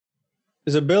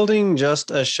Is a building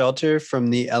just a shelter from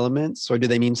the elements, or do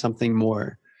they mean something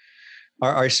more?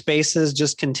 Are our spaces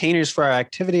just containers for our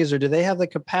activities, or do they have the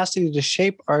capacity to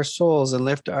shape our souls and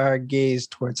lift our gaze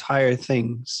towards higher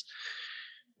things?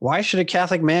 Why should a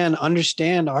Catholic man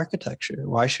understand architecture?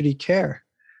 Why should he care?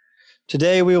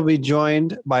 Today, we will be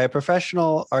joined by a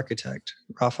professional architect,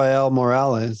 Rafael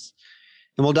Morales,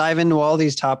 and we'll dive into all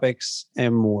these topics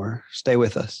and more. Stay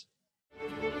with us.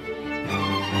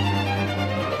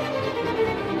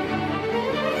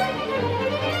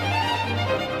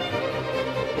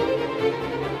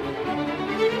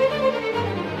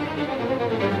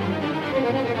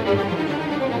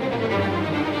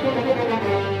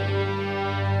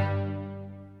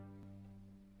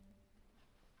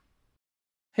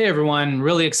 Hey everyone,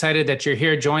 really excited that you're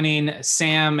here joining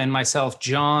Sam and myself,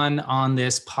 John, on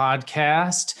this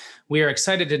podcast. We are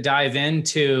excited to dive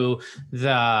into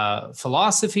the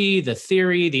philosophy, the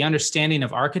theory, the understanding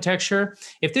of architecture.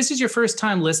 If this is your first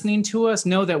time listening to us,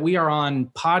 know that we are on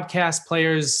podcast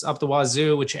players up the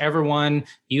wazoo, whichever one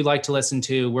you like to listen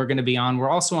to, we're going to be on.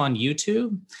 We're also on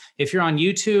YouTube. If you're on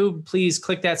YouTube, please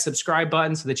click that subscribe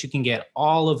button so that you can get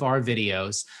all of our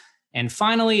videos. And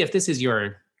finally, if this is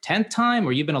your 10th time,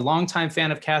 or you've been a longtime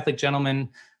fan of Catholic Gentlemen,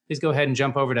 please go ahead and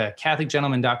jump over to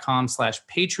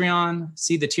catholicgentleman.com/Patreon,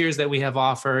 see the tiers that we have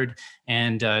offered,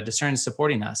 and discern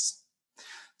supporting us.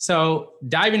 So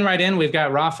diving right in, we've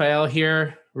got Rafael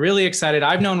here. Really excited.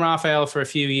 I've known Rafael for a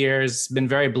few years, been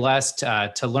very blessed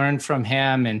to learn from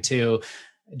him and to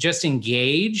just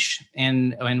engage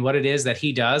in what it is that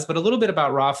he does. But a little bit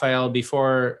about Rafael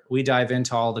before we dive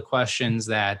into all the questions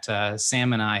that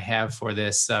Sam and I have for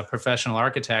this professional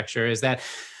architecture is that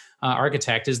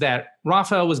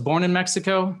Rafael was born in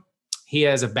Mexico. He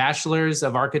has a bachelor's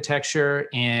of architecture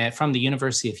from the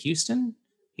University of Houston.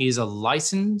 He's a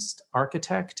licensed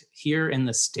architect here in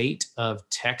the state of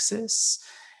Texas.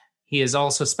 He is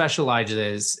also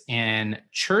specializes in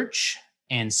church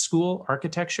and school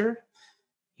architecture.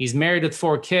 He's married with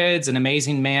 4 kids, an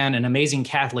amazing man, an amazing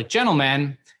Catholic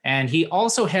gentleman. And he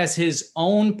also has his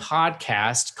own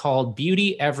podcast called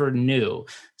Beauty Ever New.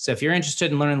 So if you're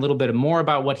interested in learning a little bit more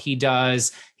about what he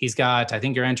does, he's got, I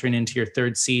think you're entering into your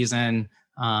 3rd season,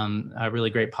 a really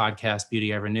great podcast,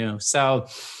 Beauty Ever New. So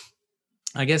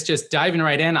I guess just diving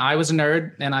right in, I was a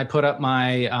nerd and I put up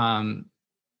my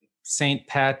St.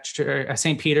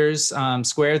 Peter's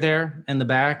Square there in the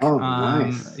back. Oh,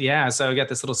 nice. Yeah, so I got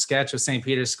this little sketch of St.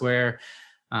 Peter's Square.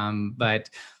 But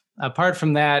apart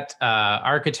from that,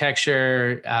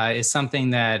 architecture is something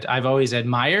that I've always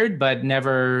admired, but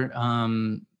never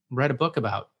read a book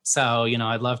about. So,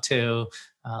 I'd love to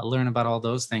learn about all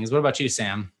those things. What about you,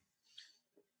 Sam?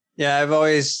 Yeah, I've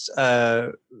always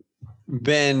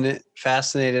been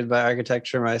fascinated by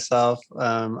architecture myself.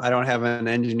 I don't have an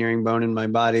engineering bone in my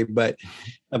body, but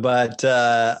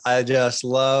I just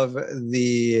love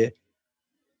the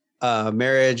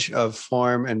marriage of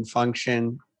form and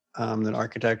function that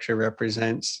architecture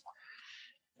represents,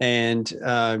 and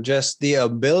just the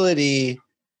ability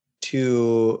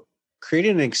to create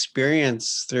an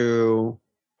experience through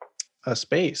a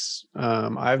space.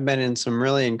 I've been in some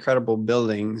really incredible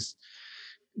buildings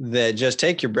that just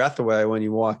take your breath away when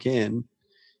you walk in.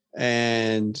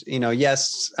 And,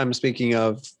 yes, I'm speaking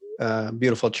of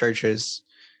beautiful churches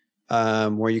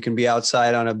where you can be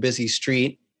outside on a busy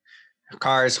street,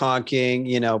 cars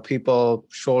honking, people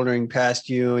shouldering past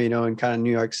you, in kind of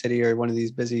New York City or one of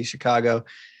these busy Chicago.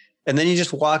 And then you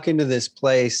just walk into this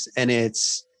place and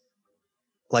it's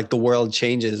like the world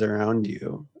changes around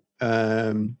you.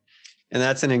 And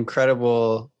that's an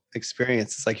incredible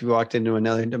experience. It's like you walked into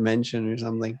another dimension or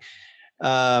something.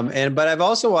 But I've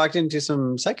also walked into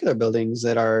some secular buildings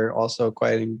that are also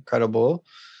quite incredible.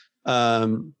 I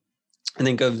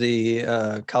think of the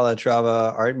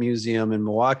Calatrava Art Museum in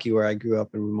Milwaukee, where I grew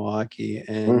up in Milwaukee.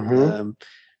 And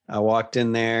I walked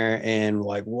in there and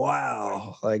like,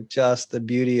 wow, like just the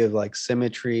beauty of like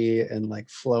symmetry and like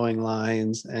flowing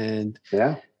lines, and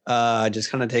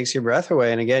just kind of takes your breath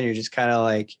away. And again, you're just kind of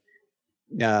like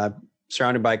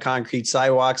surrounded by concrete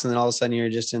sidewalks, and then all of a sudden you're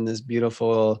just in this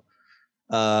beautiful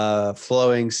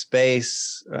flowing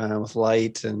space with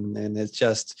light, and it's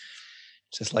just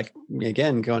like,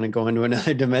 again, going into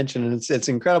another dimension. And it's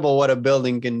incredible what a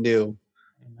building can do.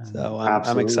 So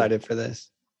I'm excited for this.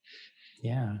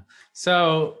 Yeah.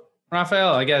 So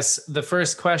Rafael, I guess the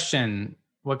first question,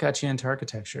 what got you into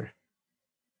architecture?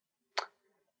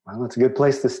 Well, it's a good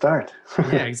place to start.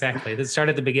 Yeah, exactly. Let's start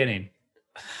at the beginning.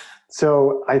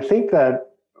 So I think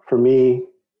that for me,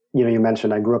 you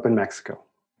mentioned I grew up in Mexico.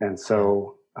 And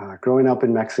so growing up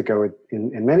in Mexico,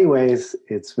 in many ways,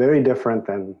 it's very different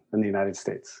than the United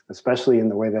States, especially in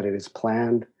the way that it is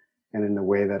planned and in the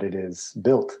way that it is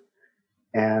built.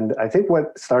 And I think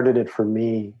what started it for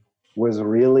me was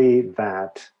really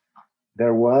that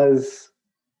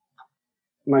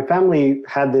my family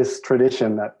had this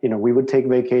tradition that, we would take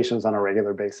vacations on a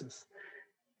regular basis.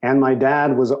 And my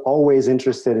dad was always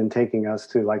interested in taking us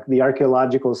to like the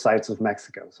archaeological sites of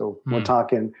Mexico. So we're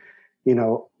talking,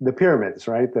 the pyramids,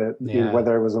 right?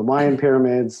 Whether it was the Mayan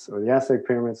pyramids or the Aztec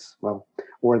pyramids,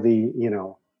 or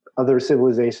the, other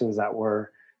civilizations that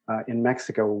were in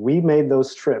Mexico. We made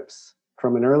those trips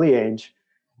from an early age.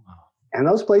 Wow. And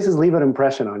those places leave an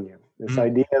impression on you. This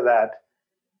idea that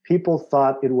people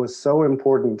thought it was so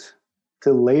important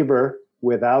to labor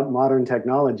without modern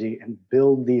technology and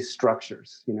build these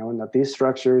structures, and that these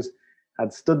structures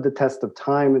had stood the test of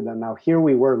time, and then now here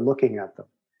we were looking at them.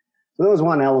 So that was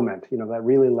one element, that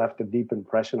really left a deep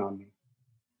impression on me.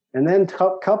 And then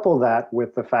couple that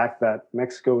with the fact that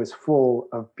Mexico is full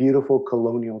of beautiful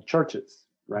colonial churches,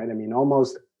 right? I mean,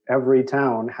 almost every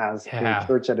town has a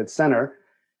church at its center,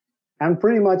 and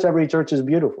pretty much every church is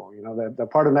beautiful. The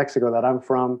part of Mexico that I'm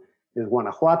from is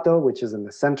Guanajuato, which is in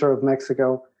the center of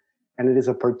Mexico. And it is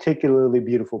a particularly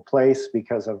beautiful place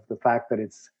because of the fact that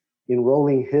it's in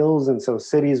rolling hills. And so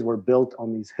cities were built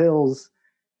on these hills.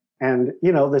 And,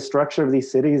 the structure of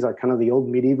these cities are kind of the old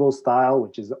medieval style,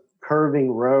 which is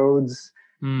curving roads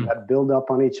that build up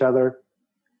on each other.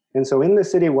 And so in the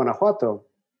city of Guanajuato,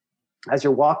 as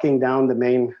you're walking down the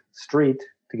main street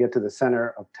to get to the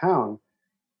center of town,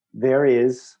 there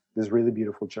is this really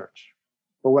beautiful church.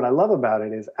 But what I love about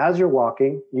it is as you're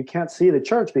walking, you can't see the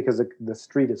church because the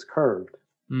street is curved.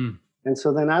 And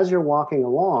so then as you're walking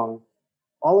along,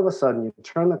 all of a sudden you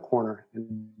turn the corner and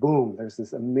boom, there's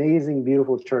this amazing,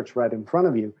 beautiful church right in front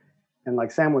of you. And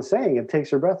like Sam was saying, it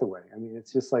takes your breath away. I mean,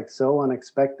 it's just like so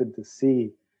unexpected to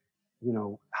see,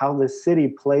 how the city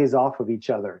plays off of each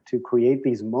other to create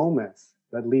these moments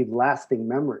that leave lasting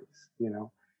memories,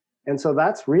 And so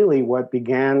that's really what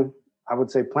began, I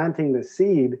would say, planting the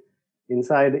seed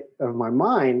inside of my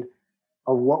mind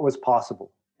of what was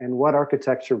possible and what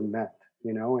architecture meant,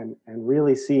 and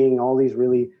really seeing all these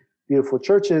really beautiful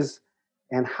churches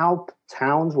and how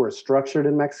towns were structured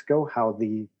in Mexico, how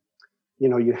you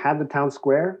had the town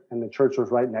square and the church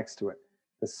was right next to it.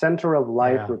 The center of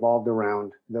life revolved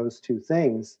around those two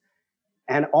things.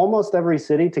 And almost every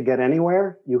city, to get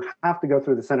anywhere, you have to go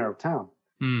through the center of town.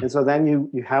 And so then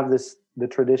you have the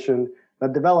tradition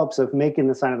that develops of making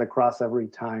the sign of the cross every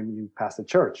time you pass a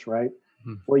church, right?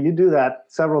 Well, you do that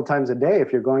several times a day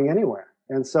if you're going anywhere.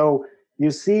 And so you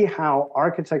see how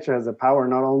architecture has the power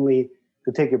not only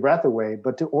to take your breath away,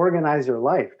 but to organize your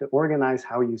life, to organize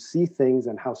how you see things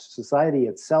and how society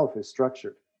itself is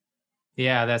structured.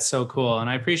 Yeah, that's so cool. And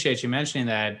I appreciate you mentioning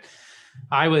that.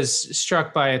 I was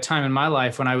struck by a time in my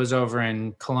life when I was over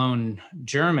in Cologne,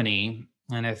 Germany.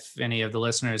 And if any of the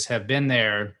listeners have been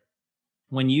there,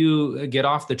 when you get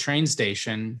off the train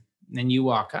station and you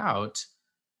walk out,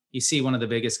 you see one of the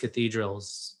biggest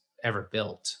cathedrals ever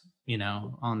built,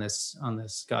 on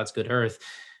this God's good earth.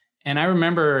 And I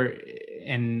remember,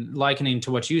 in likening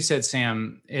to what you said,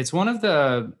 Sam, it's one of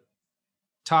the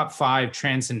top 5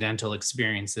 transcendental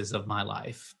experiences of my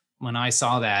life. When I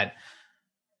saw that,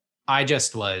 I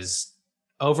just was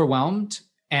overwhelmed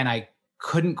and I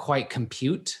couldn't quite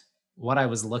compute what I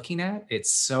was looking at.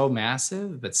 It's so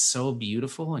massive, but so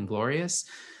beautiful and glorious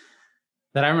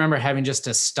that I remember having just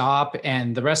to stop,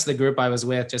 and the rest of the group I was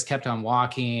with just kept on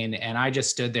walking. And I just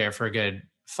stood there for a good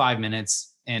 5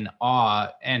 minutes in awe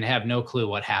and have no clue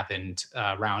what happened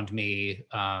around me,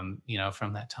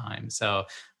 from that time. So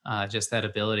just that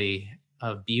ability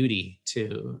of beauty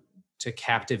to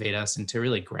captivate us and to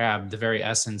really grab the very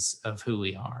essence of who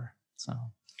we are. So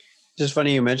just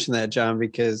funny you mentioned that, John,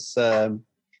 because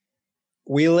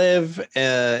we live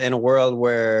in a world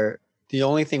where the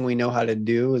only thing we know how to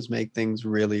do is make things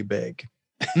really big.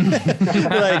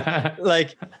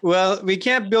 Well, we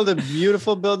can't build a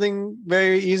beautiful building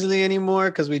very easily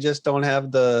anymore because we just don't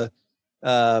have the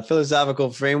philosophical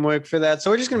framework for that.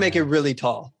 So we're just going to make it really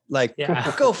tall.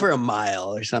 Go for a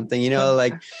mile or something,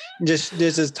 just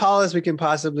as tall as we can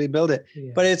possibly build it.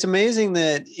 Yeah. But it's amazing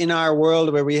that in our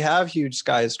world where we have huge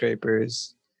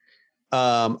skyscrapers,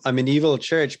 a medieval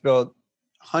church built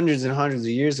hundreds and hundreds of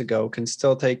years ago can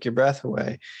still take your breath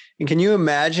away. And can you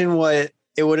imagine what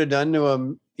it would have done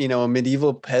to a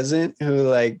medieval peasant who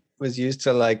was used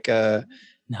to a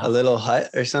little hut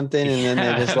or something, and then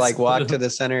they just walk to the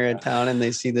center of town and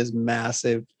they see this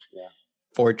massive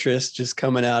fortress just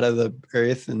coming out of the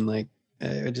earth, and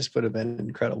it just would have been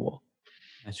incredible.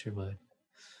 I sure would.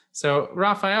 So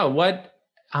Rafael, what,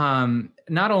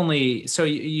 not only, so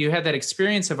you had that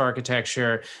experience of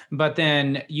architecture, but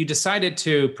then you decided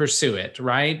to pursue it,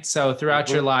 right? So throughout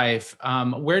your life,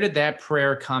 where did that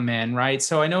prayer come in, right?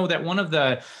 So I know that one of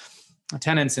the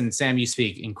tenets, and Sam, you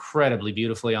speak incredibly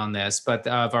beautifully on this, but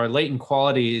of our latent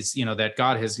qualities, that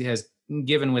God has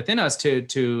given within us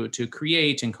to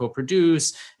create and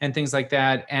co-produce and things like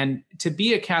that. And to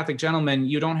be a Catholic gentleman,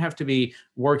 you don't have to be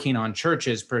working on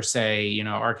churches per se,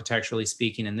 architecturally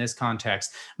speaking in this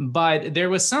context. But there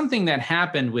was something that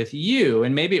happened with you,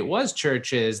 and maybe it was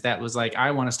churches that was like,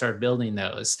 I want to start building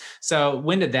those. So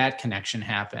when did that connection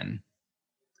happen?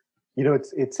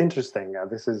 It's interesting.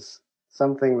 This is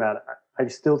something that I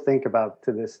still think about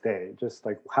to this day, just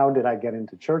like, how did I get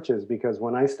into churches? Because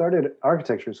when I started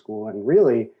architecture school, and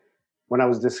really when I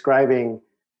was describing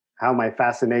how my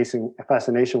fascination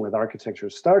with architecture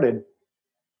started,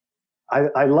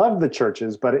 I loved the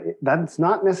churches, but that's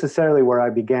not necessarily where I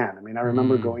began. I mean, I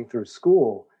remember going through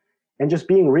school and just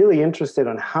being really interested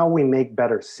on how we make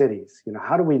better cities.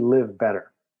 How do we live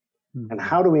better? And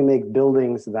how do we make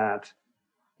buildings that,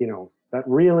 that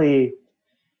really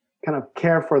kind of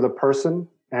care for the person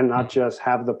and not just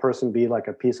have the person be like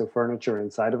a piece of furniture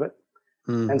inside of it.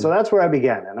 And so that's where I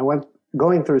began. And I went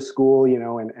going through school,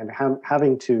 and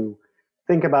having to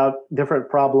think about different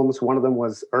problems. One of them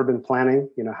was urban planning.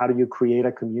 How do you create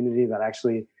a community that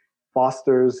actually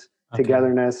fosters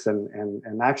togetherness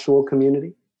and actual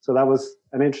community? So that was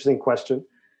an interesting question.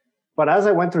 But as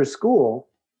I went through school,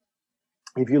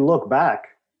 if you look back,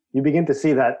 you begin to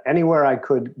see that anywhere I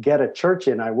could get a church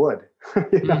in, I would.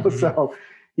 So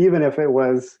even if it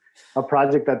was a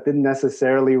project that didn't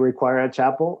necessarily require a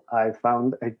chapel, I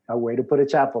found a way to put a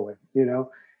chapel in,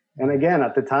 And again,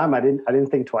 at the time, I didn't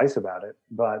think twice about it.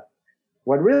 But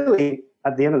what really,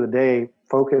 at the end of the day,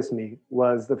 focused me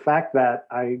was the fact that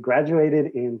I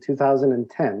graduated in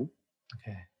 2010.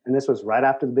 Okay. And this was right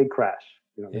after the big crash.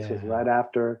 This was right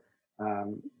after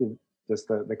just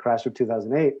the crash of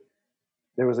 2008.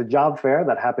 There was a job fair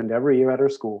that happened every year at our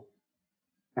school.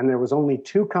 And there was only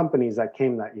 2 companies that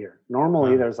came that year.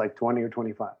 Normally, there's like 20 or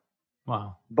 25.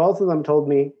 Wow. Both of them told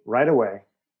me right away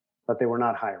that they were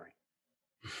not hiring.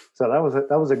 So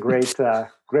that was a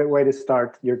great way to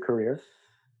start your career.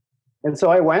 And so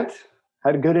I went,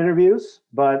 had good interviews,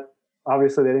 but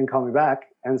obviously they didn't call me back.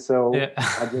 And so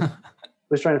I just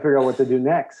was trying to figure out what to do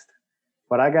next.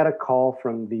 But I got a call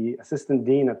from the assistant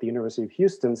dean at the University of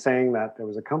Houston saying that there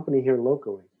was a company here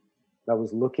locally that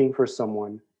was looking for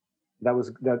someone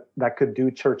that could do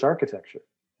church architecture.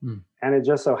 And it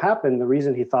just so happened, the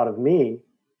reason he thought of me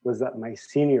was that my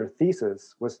senior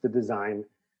thesis was to design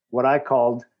what I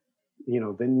called,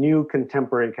 the new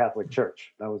contemporary Catholic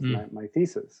Church. That was my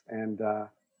thesis. And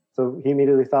so he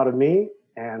immediately thought of me,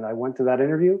 and I went to that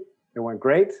interview. It went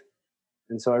great.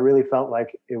 And so I really felt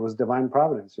like it was divine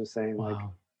providence, just saying like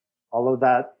all of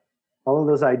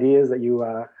those ideas that you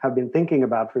have been thinking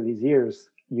about for these years,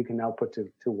 you can now put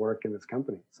to work in this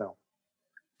company. So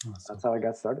that's how I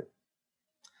got started.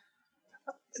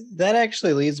 That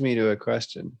actually leads me to a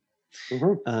question.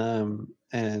 And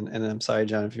I'm sorry,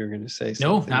 John, if you were going to say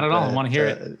something. No, not at all. I want to hear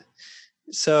it.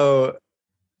 So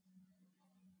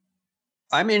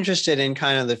I'm interested in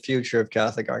kind of the future of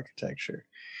Catholic architecture.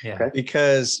 Yeah.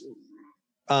 Because,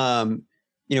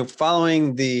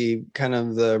 following the kind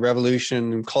of the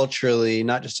revolution culturally,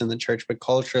 not just in the church, but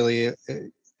culturally,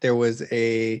 there was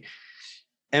a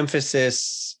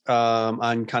emphasis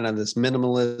on kind of this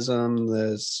minimalism,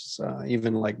 this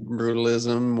even like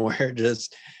brutalism, where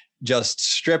just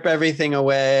strip everything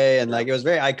away, and like it was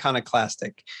very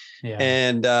iconoclastic. Yeah.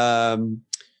 And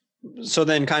so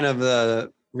then kind of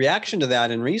the reaction to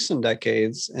that in recent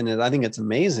decades, and I think it's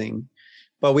amazing,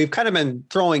 but we've kind of been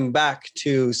throwing back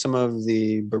to some of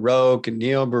the Baroque and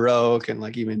Neo-Baroque, and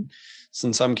like even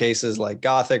in some cases like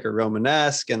Gothic or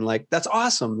Romanesque, and like that's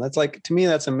awesome. That's like, to me,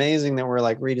 that's amazing that we're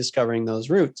like rediscovering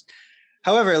those roots.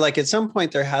 However, like at some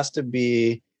point there has to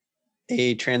be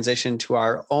a transition to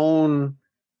our own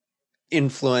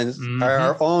influence,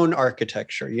 our own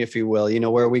architecture, if you will,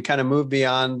 where we kind of move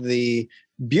beyond the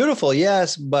beautiful,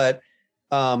 yes, but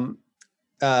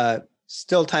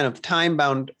still kind of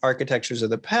time-bound architectures of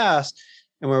the past.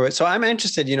 And so I'm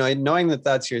interested, knowing that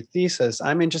that's your thesis,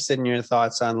 I'm interested in your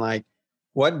thoughts on like,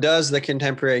 what does the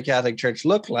contemporary Catholic Church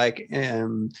look like?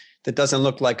 That doesn't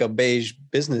look like a beige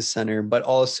business center, but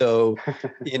also,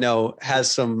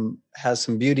 has some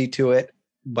beauty to it,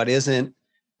 but isn't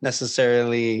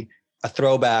necessarily a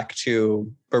throwback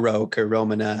to Baroque or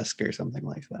Romanesque or something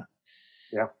like that.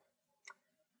 Yeah.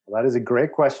 Well, that is a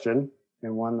great question,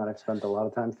 and one that I've spent a lot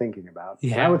of time thinking about.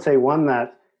 Yeah. And I would say one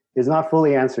that is not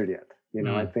fully answered yet. You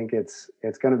know, I think it's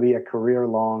going to be a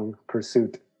career-long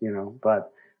pursuit, you know,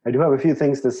 but I do have a few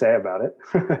things to say about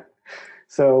it.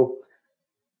 So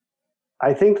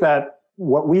I think that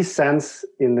what we sense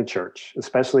in the church,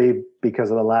 especially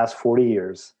because of the last 40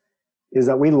 years, is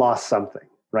that we lost something,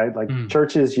 right? Like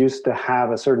churches used to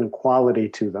have a certain quality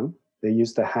to them. They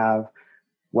used to have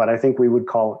what I think we would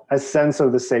call a sense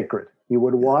of the sacred. You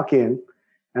would walk in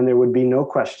and there would be no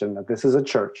question that this is a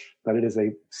church, that it is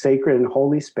a sacred and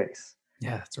holy space.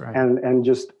 Yeah, that's right. And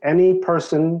just any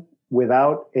person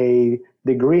without a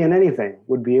degree in anything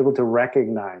would be able to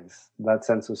recognize that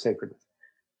sense of sacredness.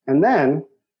 And then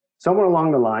somewhere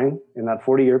along the line in that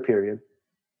 40-year period,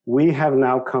 we have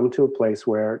now come to a place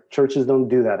where churches don't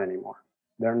do that anymore.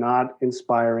 They're not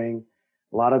inspiring.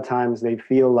 A lot of times they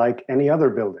feel like any other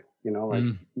building, you know, like,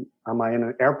 am I in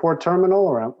an airport terminal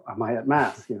or am I at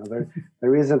Mass? You know,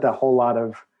 there isn't a whole lot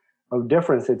of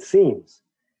difference, it seems.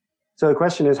 So the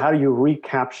question is, how do you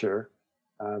recapture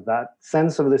that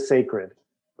sense of the sacred,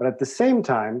 but at the same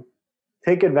time,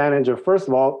 take advantage of, first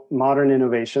of all, modern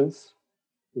innovations.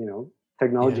 You know,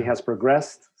 technology has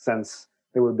progressed since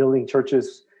they were building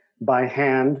churches by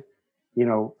hand, you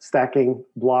know, stacking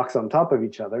blocks on top of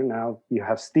each other. Now you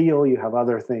have steel, you have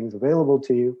other things available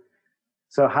to you.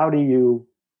 So how do you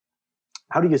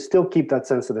still keep that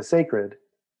sense of the sacred,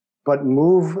 but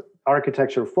move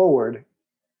architecture forward?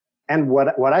 And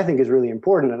what I think is really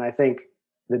important, and I think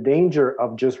the danger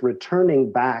of just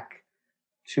returning back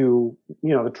to,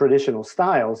 you know, the traditional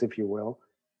styles, if you will,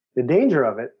 the danger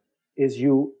of it is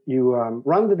you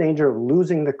run the danger of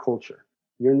losing the culture.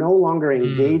 You're no longer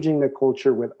engaging the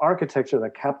culture with architecture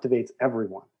that captivates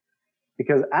everyone.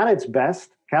 Because at its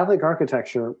best, Catholic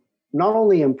architecture not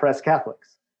only impressed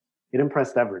Catholics, it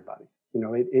impressed everybody. You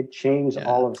know, it changed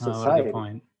all of society. Good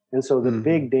point. And so the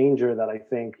big danger that I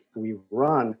think we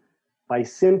run by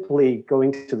simply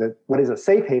going to what is a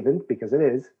safe haven, because it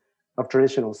is, of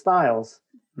traditional styles,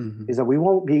 is that we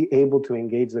won't be able to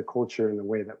engage the culture in the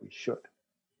way that we should.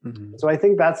 So I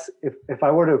think that's, if I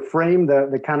were to frame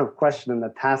the kind of question and the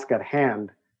task at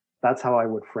hand, that's how I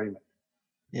would frame it.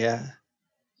 Yeah.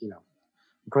 You know,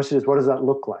 the question is, what does that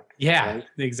look like? Yeah, right?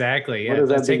 exactly. What Yeah, does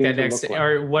let's that take that begin to next, look like?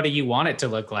 or what do you want it to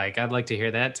look like? I'd like to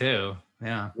hear that too.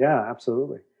 Yeah. Yeah,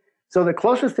 absolutely. So the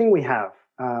closest thing we have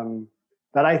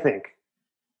that I think,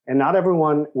 and not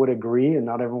everyone would agree, and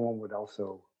not everyone would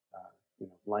also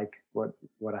like what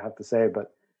I have to say,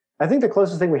 but I think the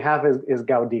closest thing we have is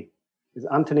Gaudi, is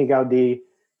Antoni Gaudi,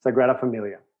 Sagrada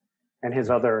Familia, and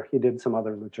he did some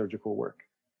other liturgical work.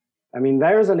 I mean,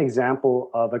 there's an example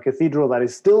of a cathedral that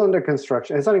is still under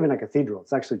construction. It's not even a cathedral,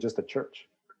 it's actually just a church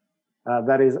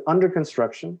that is under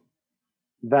construction,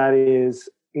 that is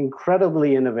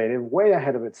incredibly innovative, way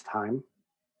ahead of its time,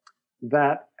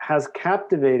 that has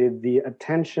captivated the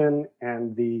attention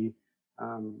and the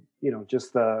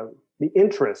just the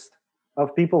interest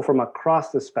of people from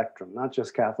across the spectrum, not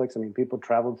just Catholics. I mean, people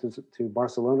travel to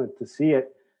Barcelona to see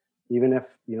it, even if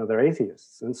they're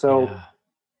atheists. And so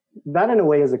that, in a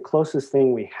way, is the closest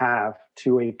thing we have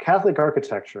to a Catholic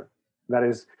architecture that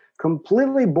is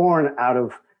completely born out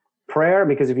of prayer.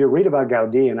 Because if you read about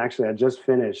Gaudi, and actually I just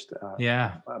finished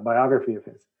a biography of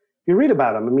his, if you read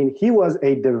about him, I mean, he was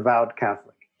a devout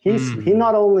Catholic. He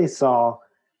not only saw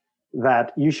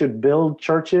that you should build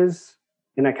churches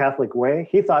in a Catholic way,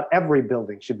 he thought every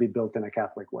building should be built in a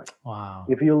Catholic way. Wow.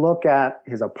 If you look at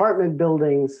his apartment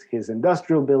buildings, his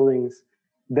industrial buildings,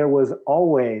 there was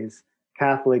always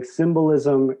Catholic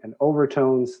symbolism and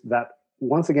overtones that,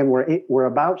 once again, were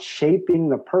about shaping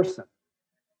the person.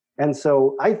 And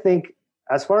so I think,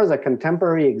 as far as a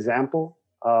contemporary example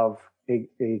of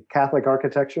a Catholic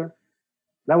architecture,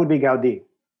 that would be Gaudi.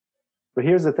 But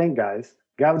here's the thing, guys.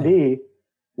 Gaudi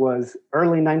was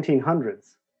early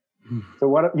 1900s.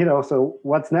 So so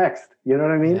what's next? You know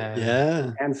what I mean?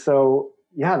 Yeah. And so,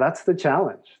 that's the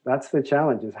challenge. That's the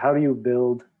challenge, is how do you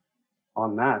build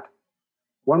on that?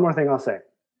 One more thing I'll say.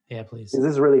 Yeah, please. This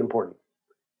is really important.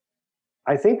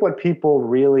 I think what people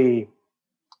really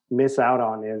miss out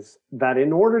on is that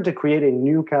in order to create a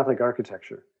new Catholic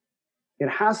architecture, it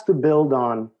has to build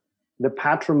on the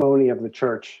patrimony of the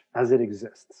church as it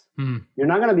exists. You're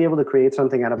not going to be able to create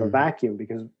something out of a vacuum,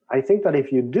 because I think that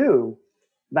if you do,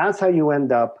 that's how you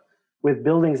end up with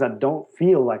buildings that don't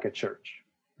feel like a church.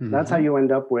 That's how you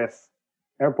end up with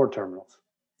airport terminals.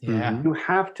 Yeah. You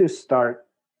have to start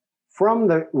from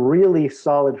the really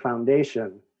solid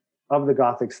foundation of the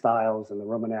Gothic styles and the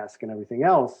Romanesque and everything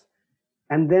else,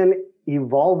 and then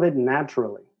evolve it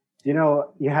naturally. You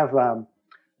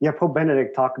have Pope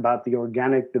Benedict talk about the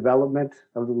organic development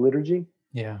of the liturgy.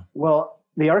 Yeah. Well,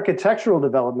 the architectural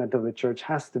development of the church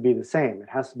has to be the same. It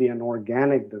has to be an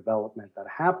organic development that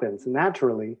happens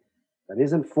naturally, that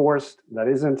isn't forced, that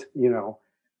isn't,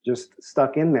 just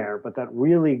stuck in there, but that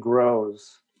really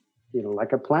grows,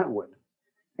 like a plant would.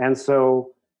 And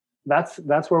so that's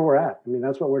where we're at. I mean,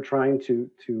 that's what we're trying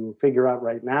to figure out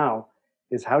right now,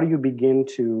 is how do you begin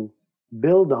to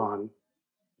build on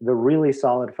the really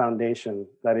solid foundation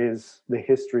that is the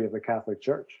history of the Catholic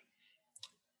Church.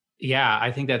 Yeah,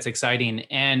 I think that's exciting.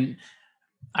 And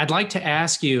I'd like to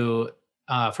ask you,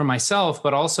 for myself,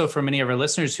 but also for many of our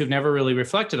listeners who've never really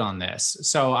reflected on this.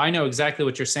 So I know exactly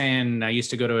what you're saying. I used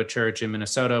to go to a church in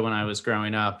Minnesota when I was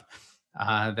growing up,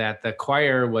 that the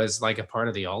choir was like a part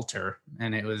of the altar.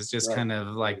 And it was just kind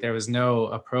of like there was no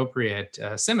appropriate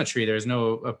symmetry. There was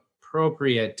no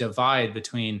appropriate divide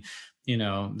between,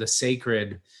 the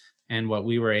sacred and what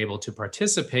we were able to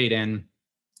participate in.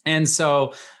 And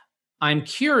so I'm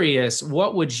curious,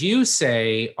 what would you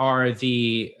say are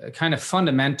the kind of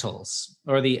fundamentals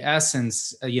or the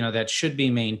essence, that should be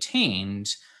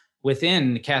maintained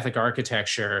within Catholic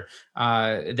architecture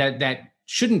that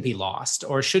shouldn't be lost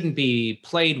or shouldn't be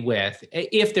played with?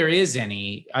 If there is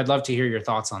any, I'd love to hear your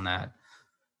thoughts on that.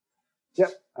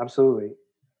 Yep, absolutely.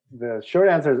 The short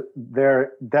answer is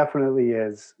there definitely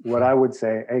is what I would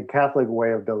say a Catholic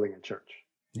way of building a church.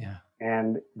 Yeah.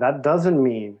 And that doesn't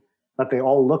mean that they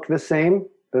all look the same.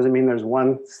 Doesn't mean there's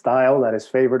one style that is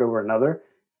favored over another.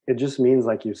 It just means,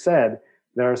 like you said,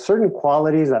 there are certain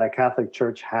qualities that a Catholic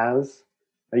church has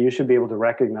that you should be able to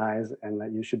recognize and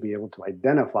that you should be able to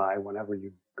identify whenever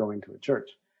you go into a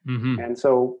church. Mm-hmm. And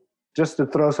so just to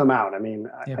throw some out, I mean,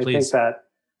 I think that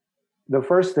the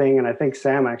first thing, and I think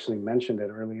Sam actually mentioned it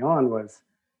early on, was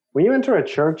when you enter a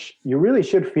church, you really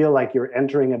should feel like you're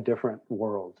entering a different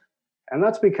world. And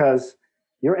that's because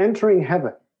you're entering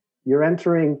heaven. You're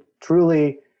entering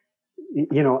truly,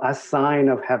 a sign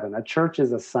of heaven. A church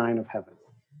is a sign of heaven.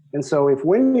 And so if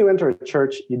when you enter a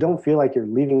church, you don't feel like you're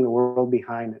leaving the world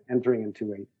behind and entering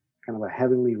into a kind of a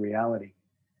heavenly reality,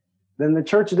 then the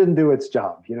church didn't do its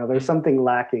job. There's something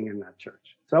lacking in that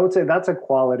church. So I would say that's a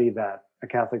quality that a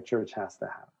Catholic church has to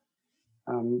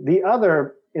have. The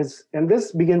other is, and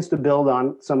this begins to build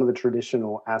on some of the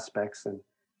traditional aspects. And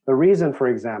the reason, for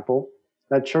example,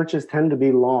 that churches tend to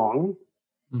be long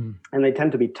and they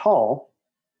tend to be tall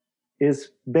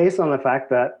is based on the fact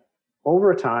that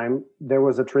over time, there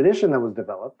was a tradition that was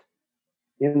developed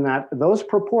in that those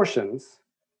proportions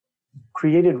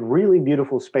created really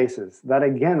beautiful spaces that,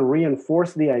 again,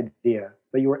 reinforced the idea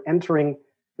that you were entering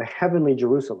the heavenly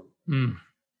Jerusalem.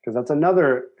 Because that's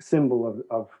another symbol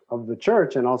of the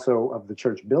church and also of the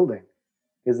church building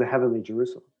is the heavenly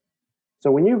Jerusalem.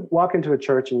 So when you walk into a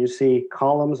church and you see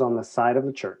columns on the side of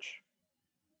the church,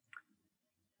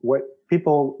 what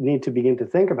people need to begin to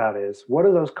think about is, what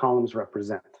do those columns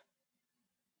represent?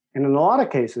 And in a lot of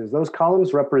cases, those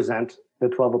columns represent the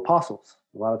 12 apostles.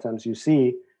 A lot of times you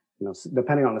see,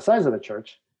 depending on the size of the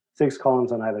church, 6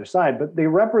 columns on either side, but they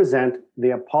represent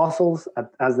the apostles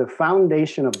as the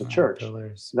foundation of the church.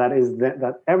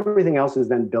 That everything else is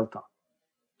then built on.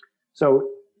 So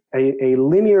a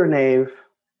linear nave,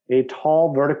 a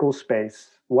tall vertical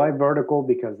space. Why vertical?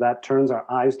 Because that turns our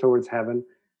eyes towards heaven.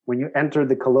 When you entered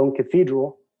the Cologne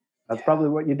Cathedral, that's probably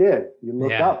what you did. You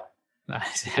looked up.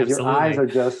 Because your eyes are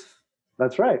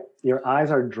that's right. Your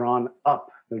eyes are drawn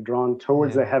up. They're drawn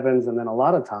towards the heavens. And then a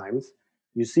lot of times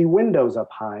you see windows up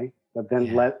high that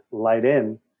then let light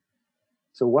in.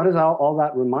 So what does all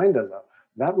that remind us of?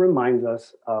 That reminds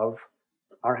us of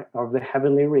the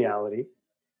heavenly reality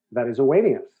that is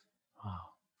awaiting us. Wow.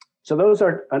 So those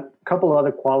are a couple of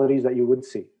other qualities that you would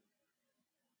see.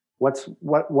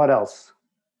 What else?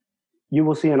 You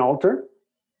will see an altar.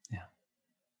 Yeah.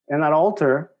 And that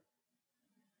altar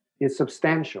is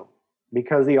substantial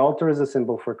because the altar is a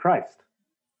symbol for Christ.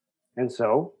 And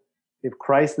so if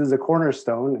Christ is a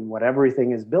cornerstone and what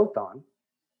everything is built on,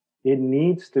 it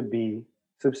needs to be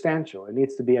substantial. It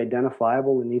needs to be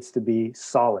identifiable. It needs to be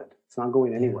solid. It's not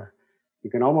going anywhere. You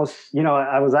can almost,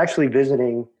 I was actually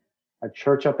visiting a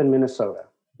church up in Minnesota.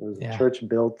 It was a church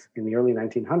built in the early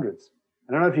 1900s.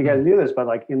 I don't know if you guys knew this, but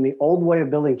like in the old way of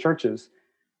building churches,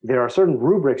 there are certain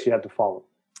rubrics you have to follow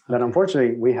that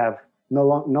unfortunately we have no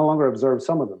longer observed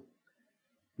some of them.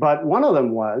 But one of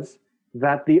them was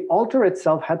that the altar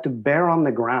itself had to bear on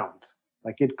the ground.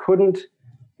 Like it couldn't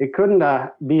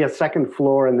be a second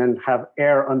floor and then have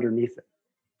air underneath it.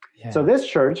 Yeah. So this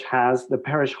church has the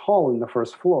parish hall in the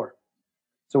first floor.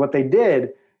 So what they did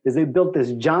is they built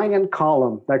this giant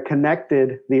column that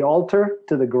connected the altar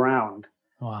to the ground.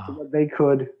 Wow. So that they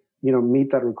could,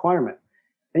 meet that requirement.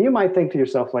 And you might think to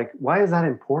yourself, like, why is that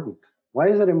important? Why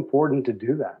is it important to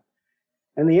do that?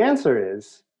 And the answer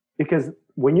is because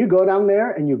when you go down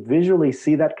there and you visually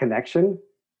see that connection,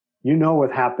 you know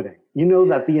what's happening. You know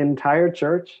that the entire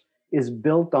church is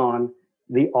built on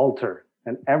the altar,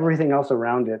 and everything else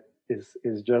around it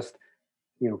is just,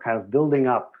 kind of building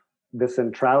up the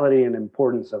centrality and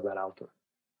importance of that altar.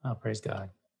 Oh, praise God.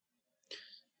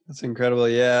 That's incredible.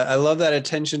 Yeah. I love that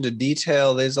attention to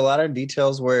detail. There's a lot of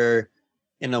details where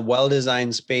in a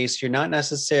well-designed space, you're not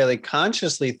necessarily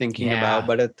consciously thinking about,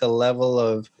 but at the level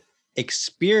of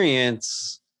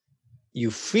experience,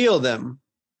 you feel them.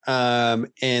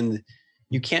 And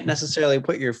you can't necessarily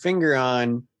put your finger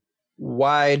on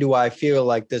why do I feel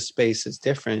like this space is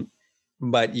different,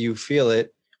 but you feel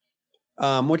it.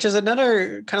 Which is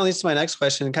another kind of leads to my next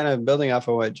question, kind of building off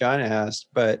of what John asked,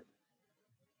 but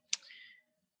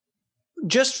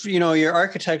just, your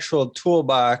architectural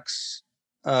toolbox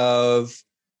of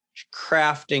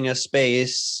crafting a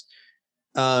space,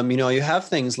 you have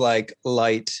things like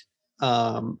light,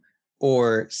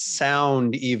 or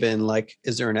sound even, like,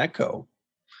 is there an echo?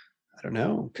 I don't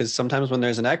know. Because sometimes when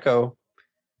there's an echo,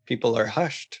 people are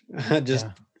hushed just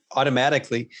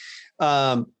automatically.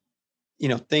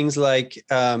 Things like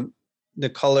the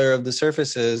color of the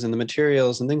surfaces and the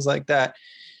materials and things like that.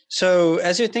 So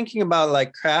as you're thinking about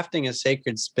like crafting a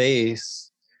sacred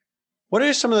space, what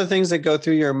are some of the things that go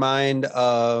through your mind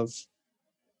of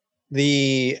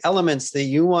the elements that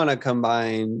you want to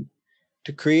combine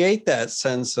to create that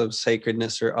sense of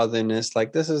sacredness or otherness?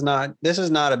 Like, this is not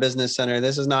a business center.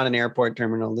 This is not an airport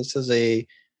terminal. This is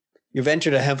you've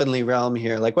entered a heavenly realm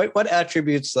here. Like, what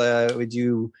attributes would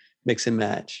you mix and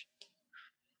match?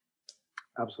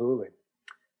 Absolutely.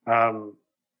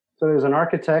 So there's an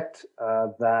architect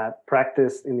that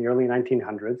practiced in the early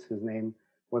 1900s. His name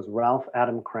was Ralph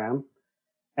Adam Cram.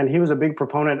 And he was a big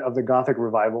proponent of the Gothic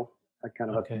revival, at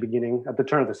the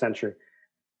turn of the century.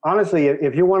 Honestly,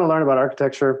 if you want to learn about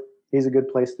architecture, he's a good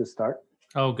place to start.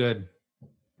 Oh, good.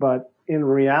 But in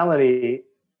reality,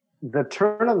 the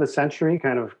turn of the century,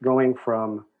 kind of going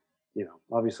from,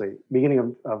 obviously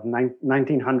beginning of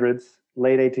 1900s,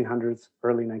 late 1800s,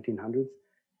 early 1900s,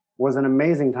 was an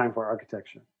amazing time for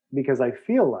architecture, because I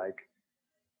feel like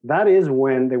that is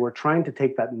when they were trying to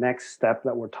take that next step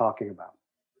that we're talking about,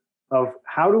 of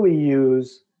how do we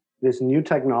use this new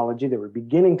technology. They were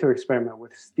beginning to experiment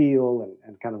with steel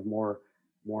and kind of more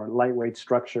lightweight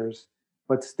structures,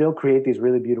 but still create these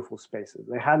really beautiful spaces.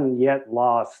 They hadn't yet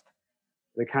lost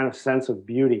the kind of sense of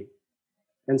beauty.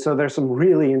 And so there's some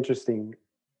really interesting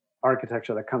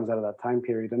architecture that comes out of that time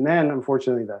period. And then,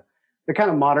 unfortunately, the kind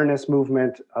of modernist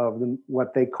movement of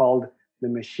what they called the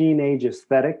machine age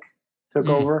aesthetic took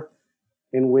over,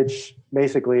 in which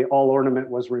basically all ornament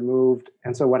was removed.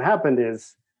 And so what happened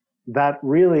is that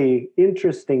really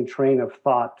interesting train of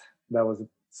thought that was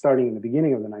starting in the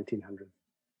beginning of the 1900s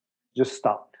just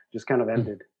stopped, just kind of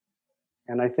ended.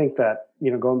 And I think that,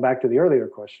 going back to the earlier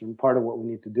question, part of what we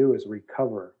need to do is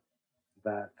recover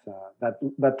that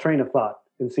train of thought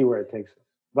and see where it takes us.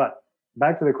 But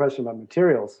back to the question about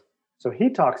materials. So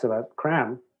he talks about,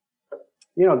 Cram,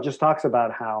 just talks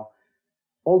about how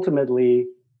ultimately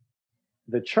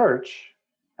the church,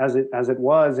 as it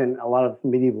was in a lot of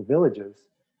medieval villages,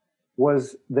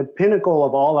 was the pinnacle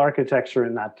of all architecture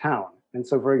in that town. And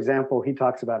so, for example, he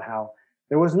talks about how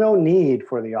there was no need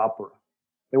for the opera.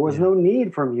 There was no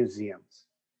need for museums.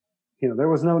 There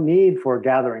was no need for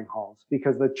gathering halls,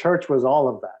 because the church was all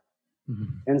of that. Mm-hmm.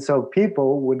 And so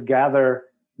people would gather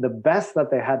the best that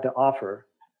they had to offer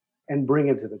and bring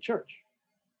it to the church.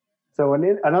 So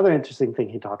another interesting thing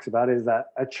he talks about is that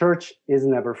a church is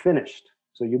never finished.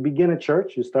 So you begin a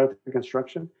church, you start the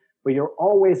construction, but you're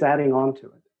always adding on to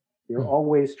it. You're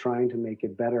always trying to make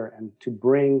it better and to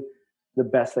bring the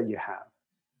best that you have.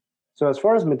 So as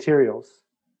far as materials,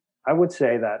 I would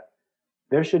say that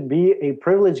there should be a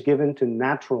privilege given to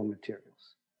natural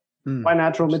materials. Why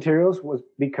natural materials? Was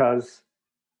because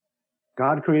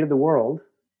God created the world,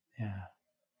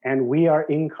 and we are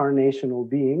incarnational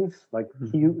beings.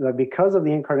 Because of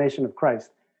the incarnation of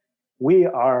Christ, we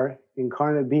are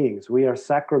incarnate beings. We are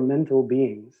sacramental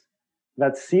beings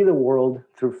that see the world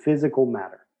through physical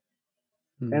matter.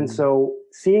 And so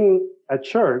seeing a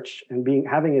church and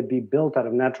having it be built out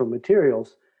of natural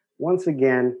materials, once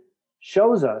again,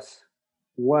 shows us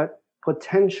what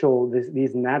potential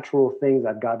these natural things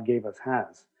that God gave us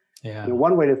has.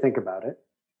 One way to think about it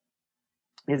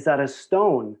is that a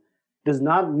stone does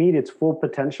not meet its full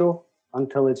potential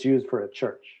until it's used for a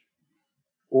church.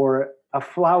 Or a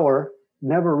flower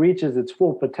never reaches its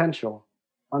full potential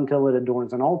until it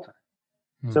adorns an altar.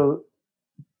 So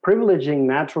privileging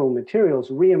natural materials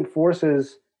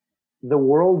reinforces the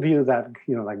worldview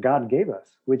that God gave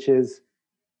us, which is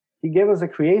He gave us a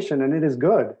creation, and it is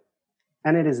good.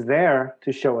 And it is there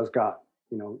to show us God.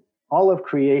 You know, all of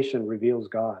creation reveals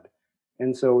God.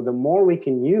 And so the more we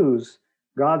can use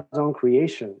God's own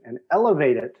creation and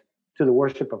elevate it to the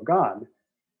worship of God,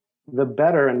 the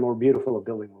better and more beautiful a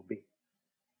building will be.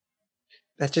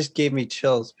 That just gave me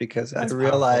chills, because That's I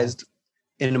realized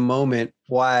powerful. in a moment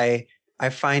why I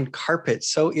find carpet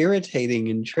so irritating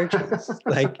in churches.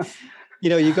 Like, you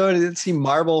know, you go to see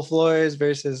marble floors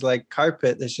versus like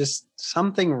carpet. There's just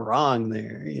something wrong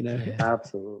there, you know? Yeah.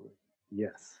 Absolutely.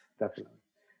 Yes, definitely.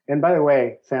 And by the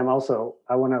way, Sam, also,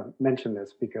 I want to mention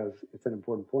this because it's an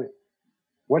important point.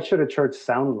 What should a church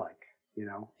sound like? You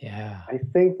know, Yeah. I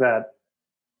think that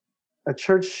a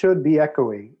church should be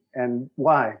echoey. And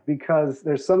why? Because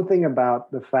there's something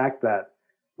about the fact that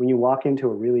when you walk into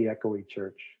a really echoey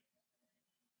church,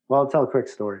 well, I'll tell a quick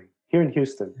story. Here in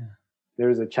Houston,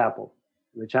 there's a chapel,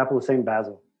 the Chapel of St.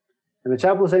 Basil. And the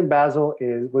Chapel of St. Basil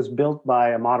was built by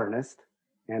a modernist.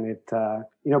 And it,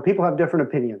 you know, people have different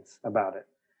opinions about it.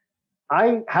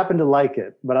 I happen to like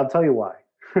it, but I'll tell you why.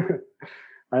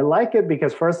 I like it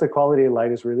because first, the quality of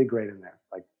light is really great in there,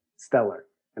 like stellar.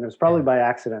 And it was probably by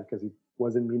accident because he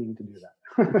wasn't meaning to do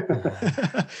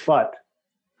that. But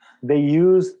they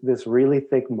use this really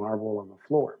thick marble on the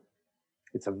floor.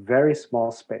 It's a very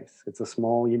small space. It's a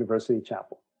small university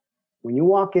chapel. When you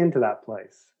walk into that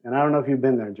place, and I don't know if you've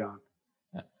been there, John,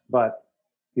 but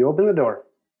you open the door,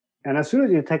 and as soon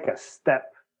as you take a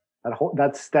step,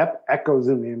 that step echoes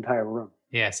in the entire room.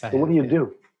 Yes. So what do you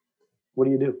do? What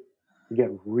do? You get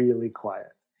really quiet.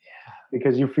 Yeah.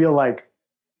 Because you feel like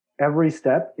every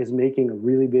step is making a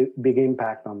really big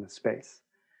impact on the space.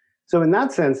 So in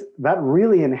that sense, that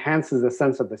really enhances the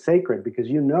sense of the sacred, because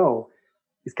you know,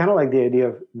 it's kind of like the idea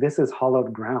of this is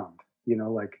hallowed ground. You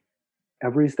know, like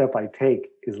every step I take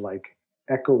is like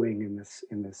echoing in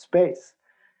this space.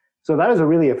 So that is a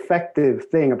really effective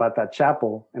thing about that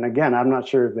chapel. And again, I'm not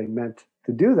sure if they meant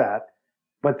to do that,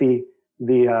 but the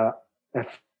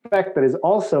effect that is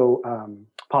also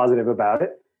positive about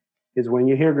it is when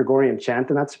you hear Gregorian chant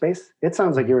in that space, it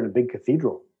sounds like you're in a big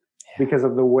cathedral because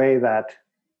of the way that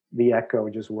the echo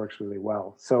just works really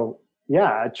well. So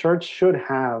yeah, a church should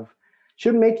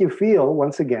make you feel,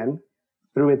 once again,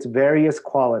 through its various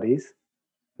qualities,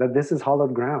 that this is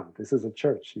hallowed ground. This is a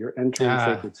church. You're entering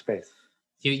sacred space.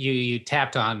 You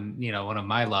tapped on, you know, one of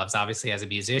my loves, obviously, as a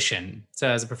musician. So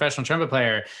as a professional trumpet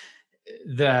player,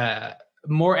 the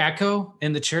more echo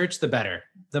in the church, the better.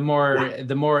 The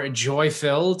more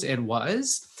joy-filled it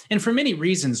was. And for many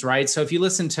reasons, right? So if you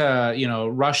listen to, you know,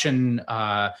 Russian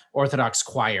Orthodox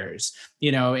choirs,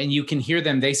 you know, and you can hear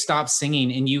them, they stop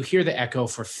singing and you hear the echo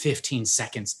for 15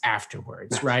 seconds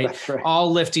afterwards, right? That's right.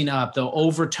 All lifting up, the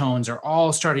overtones are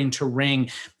all starting to ring.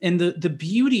 And the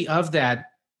beauty of that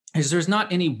is there's not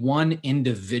any one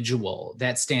individual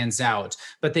that stands out,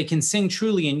 but they can sing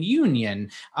truly in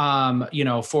union, you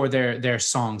know, for their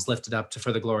songs lifted up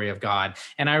for the glory of God.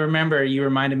 And I remember you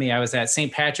reminded me, I was at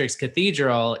St. Patrick's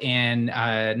Cathedral in,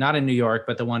 not in New York,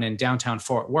 but the one in downtown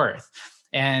Fort Worth.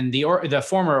 And the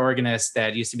former organist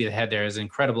that used to be the head there is an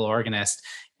incredible organist.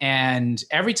 And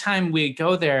every time we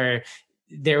go there,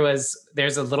 there's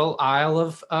a little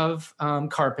aisle of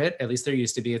carpet, at least there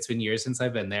used to be. It's been years since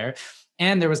I've been there.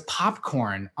 And there was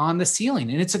popcorn on the ceiling,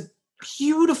 and it's a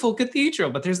beautiful cathedral,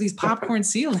 but there's these popcorn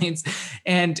ceilings.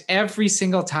 And every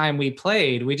single time we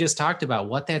played, we just talked about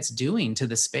what that's doing to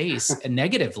the space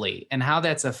negatively and how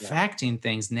that's affecting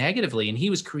things negatively. And he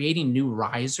was creating new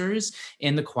risers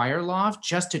in the choir loft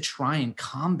just to try and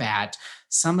combat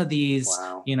some of these,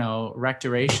 you know,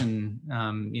 rectoration,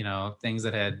 you know, things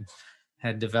that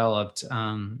had developed,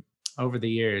 over the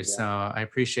years. So I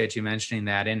appreciate you mentioning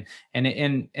that. And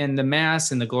the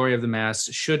Mass and the glory of the Mass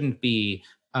shouldn't be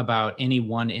about any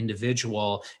one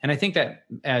individual. And I think that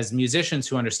as musicians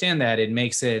who understand that, it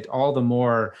makes it all the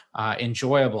more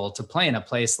enjoyable to play in a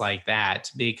place like that.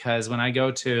 Because when I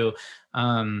go to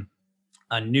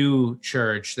a new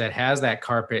church that has that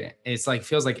carpet, it's like,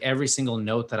 feels like every single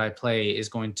note that I play is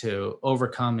going to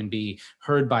overcome and be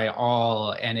heard by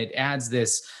all. And it adds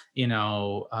this, you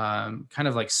know, kind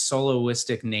of like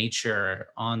soloistic nature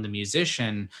on the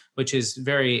musician, which is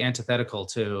very antithetical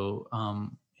to, you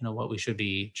know, what we should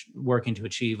be working to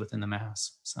achieve within the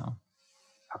Mass. So.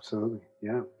 Absolutely.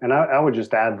 Yeah. And I would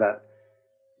just add that,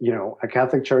 you know, a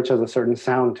Catholic church has a certain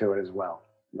sound to it as well.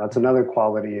 That's another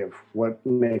quality of what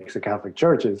makes a Catholic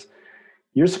church is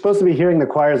you're supposed to be hearing the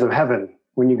choirs of heaven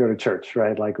when you go to church,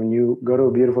 right? Like when you go to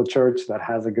a beautiful church that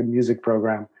has a good music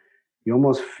program, you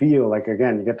almost feel like,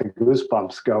 again, you get the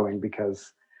goosebumps going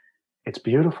because it's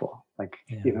beautiful. Like,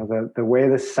 you know, the way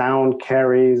the sound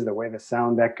carries, the way the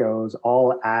sound echoes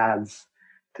all adds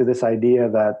to this idea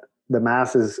that the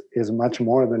Mass is much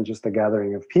more than just a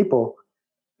gathering of people.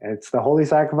 It's the holy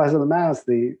sacrifice of the Mass,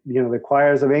 the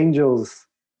choirs of angels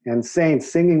and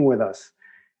saints singing with us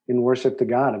in worship to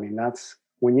God. I mean, that's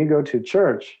when you go to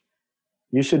church,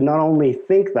 you should not only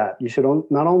think that, you should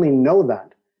not only know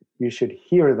that, you should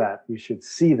hear that, you should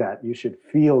see that, you should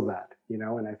feel that,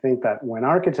 and I think that when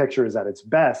architecture is at its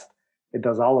best, it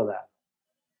does all of that.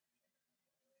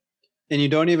 And you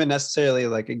don't even necessarily,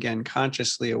 like, again,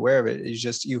 consciously aware of it. It's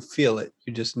just, you feel it.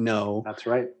 You just know. That's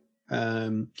right.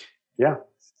 Yeah.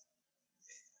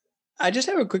 I just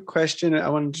have a quick question. I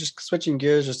want to just switching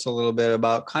gears just a little bit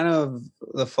about kind of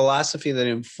the philosophy that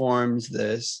informs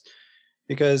this,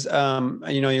 because,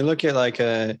 you look at like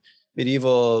a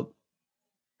medieval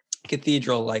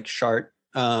cathedral like Chartres,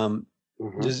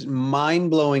 just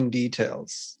mind-blowing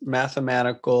details,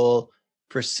 mathematical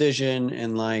precision,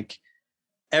 and like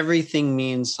everything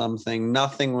means something.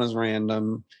 Nothing was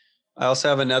random. I also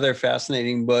have another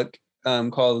fascinating book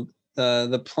called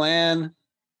The Plan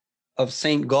of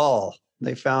St. Gall.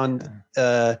 They found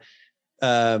the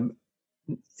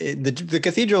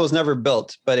cathedral was never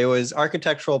built, but it was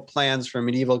architectural plans for a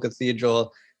medieval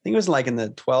cathedral. I think it was like in the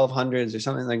 1200s or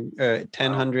something, like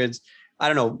 1000s. I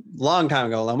don't know, long time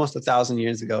ago, almost 1,000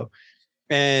 years ago.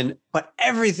 But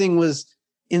everything was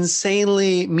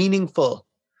insanely meaningful.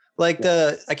 Like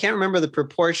I can't remember the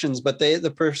proportions, but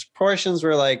the proportions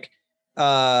were like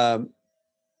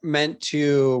meant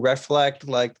to reflect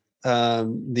like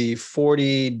the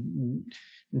 40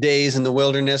 days in the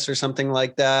wilderness or something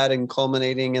like that, and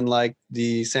culminating in like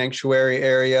the sanctuary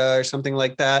area or something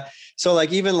like that. So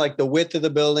like even like the width of the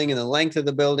building and the length of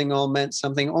the building all meant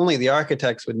something. Only the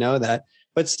architects would know that.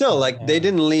 But still, like they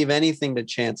didn't leave anything to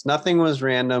chance. Nothing was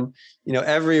random.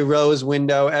 Every rose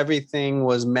window, everything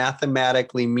was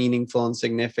mathematically meaningful and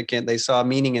significant. They saw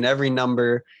meaning in every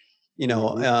number.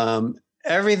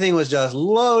 Everything was just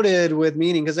loaded with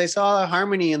meaning because they saw a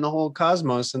harmony in the whole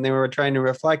cosmos, and they were trying to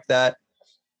reflect that.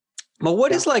 But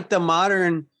what is like the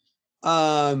modern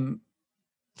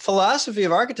philosophy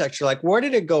of architecture? Like, where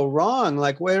did it go wrong?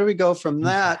 Like, where do we go from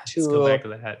that to? Let's go back to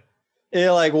that.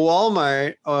 Yeah, like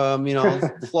Walmart,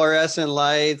 fluorescent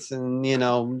lights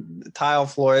and, tile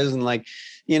floors and like,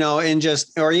 and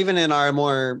just, or even in our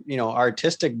more,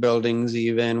 artistic buildings,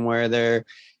 even where they're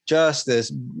just this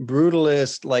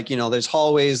brutalist, like, there's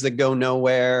hallways that go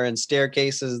nowhere and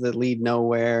staircases that lead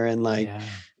nowhere. And like,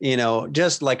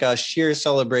 just like a sheer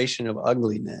celebration of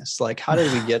ugliness. Like, how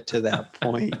did we get to that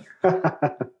point?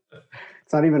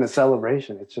 It's not even a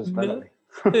celebration. It's just ugly.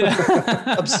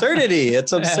 Absurdity.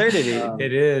 It's absurdity.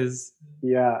 It is.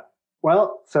 Yeah.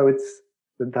 Well, so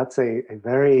that's a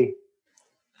very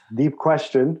deep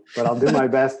question, but I'll do my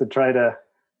best to try to,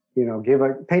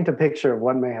 paint a picture of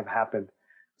what may have happened.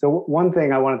 So one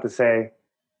thing I wanted to say,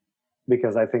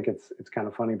 because I think it's kind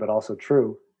of funny, but also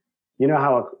true. You know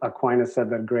how Aquinas said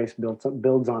that grace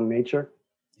builds on nature?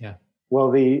 Yeah.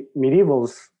 Well, the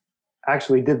medievals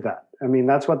actually did that. I mean,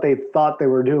 that's what they thought they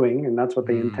were doing, and that's what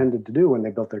they intended to do when they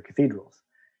built their cathedrals.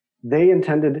 They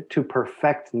intended to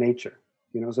perfect nature.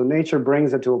 So nature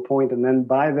brings it to a point, and then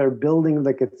by their building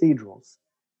the cathedrals,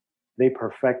 they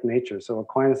perfect nature. So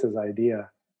Aquinas'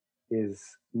 idea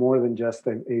is more than just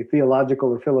a theological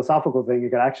or philosophical thing.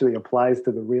 It actually applies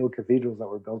to the real cathedrals that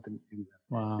were built in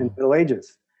the Middle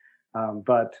Ages.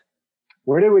 But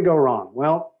where did we go wrong?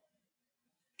 Well,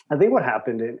 I think what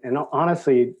happened, and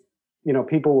honestly,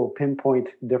 people will pinpoint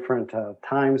different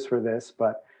times for this,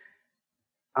 but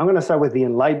I'm going to start with the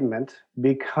Enlightenment,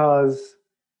 because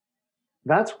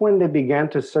that's when they began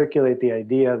to circulate the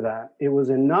idea that it was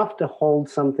enough to hold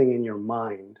something in your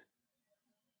mind,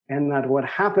 and that what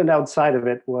happened outside of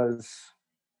it was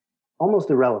almost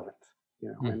irrelevant.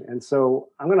 And so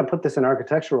I'm going to put this in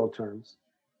architectural terms.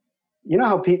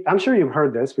 How I'm sure you've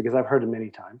heard this, because I've heard it many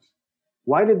times.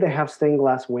 Why did they have stained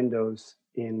glass windows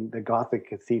in the Gothic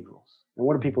cathedrals? And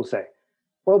what do people say?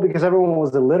 Well, because everyone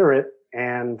was illiterate,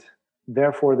 and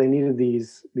therefore they needed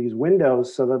these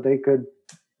windows so that they could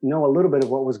know a little bit of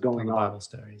what was going on. Bible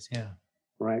stories, yeah.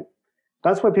 Right?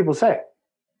 That's what people say.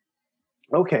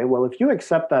 Okay, well, if you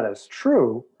accept that as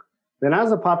true, then as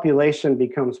the population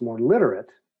becomes more literate,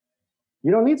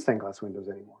 you don't need stained glass windows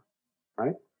anymore,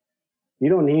 right? You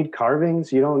don't need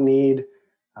carvings. You don't need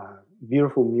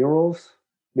beautiful murals,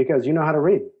 because you know how to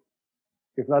read.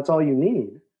 If that's all you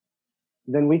need,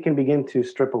 then we can begin to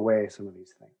strip away some of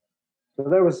these things.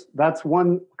 So that's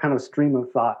one kind of stream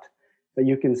of thought that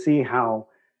you can see how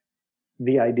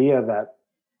the idea that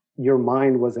your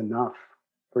mind was enough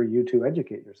for you to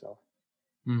educate yourself,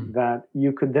 that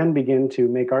you could then begin to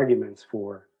make arguments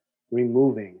for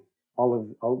removing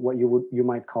all what you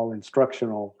might call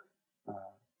instructional,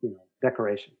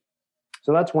 decoration.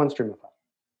 So that's one stream of thought.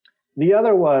 The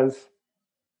other was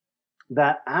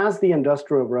that as the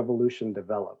Industrial Revolution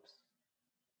develops,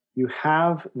 you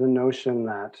have the notion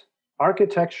that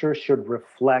architecture should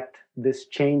reflect this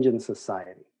change in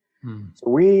society. So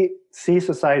we see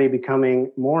society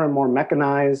becoming more and more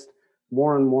mechanized,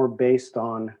 more and more based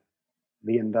on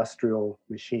the industrial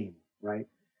machine, right?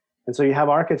 And so you have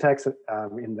architects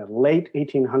in the late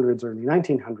 1800s, early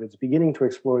 1900s beginning to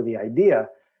explore the idea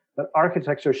that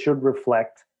architecture should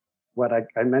reflect what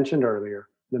I mentioned earlier,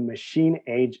 the machine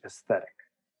age aesthetic.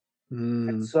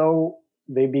 And so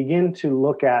they begin to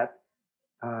look at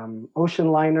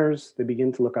ocean liners, they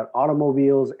begin to look at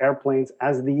automobiles, airplanes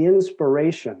as the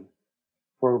inspiration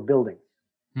for buildings.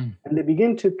 And they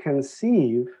begin to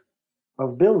conceive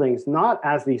of buildings not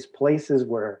as these places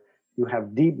where you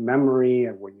have deep memory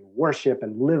and where you worship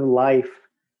and live life,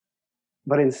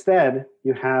 but instead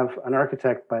you have an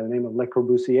architect by the name of Le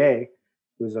Corbusier,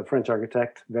 who's a French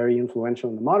architect, very influential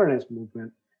in the modernist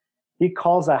movement. He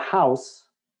calls a house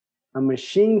a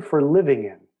machine for living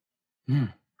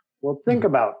in. Well, think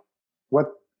about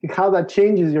how that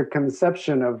changes your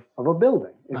conception of a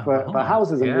building. If a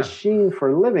house is a machine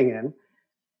for living in,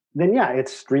 then yeah,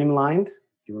 it's streamlined.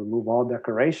 You remove all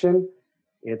decoration.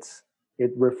 It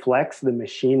reflects the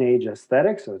machine age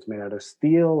aesthetic, so it's made out of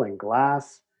steel and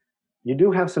glass. You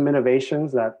do have some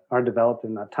innovations that are developed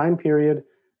in that time period.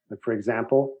 Like for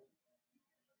example,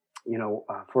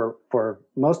 for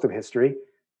most of history,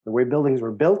 the way buildings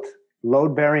were built,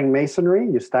 load-bearing masonry,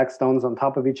 you stack stones on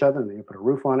top of each other and then you put a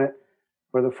roof on it.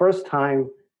 For the first time,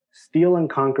 steel and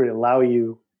concrete allow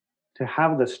you to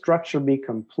have the structure be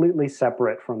completely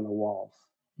separate from the walls.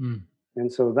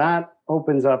 And so that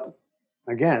opens up,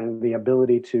 again, the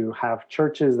ability to have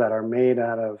churches that are made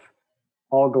out of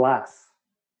all glass,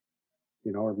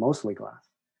 or mostly glass.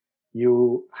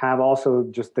 You have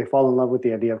also they fall in love with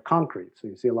the idea of concrete. So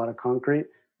you see a lot of concrete,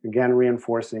 again,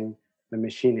 reinforcing the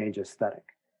machine age aesthetic.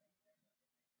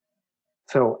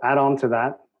 So add on to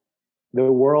that,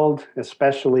 the world,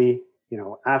 especially,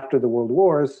 after the world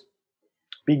wars,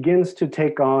 begins to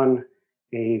take on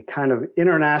a kind of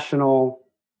international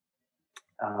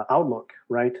outlook,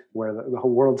 right? Where the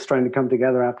whole world's trying to come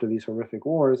together after these horrific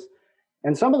wars.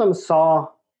 And some of them saw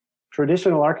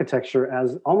traditional architecture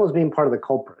as almost being part of the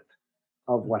culprit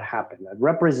of what happened,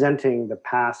 representing the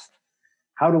past.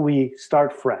 How do we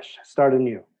start fresh, start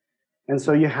anew? And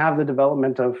so you have the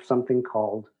development of something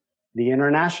called the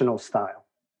international style,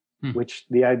 which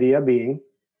the idea being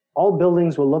all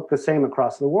buildings will look the same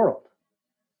across the world.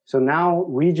 So now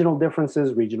regional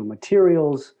differences, regional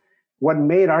materials, what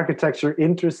made architecture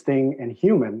interesting and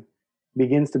human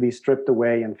begins to be stripped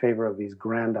away in favor of these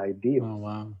grand ideals. Oh,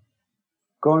 wow.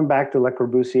 Going back to Le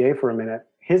Corbusier for a minute,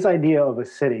 his idea of a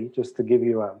city, just to give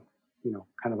you a,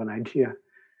 kind of an idea,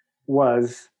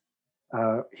 was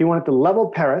he wanted to level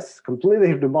Paris,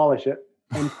 completely demolish it,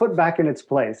 and put back in its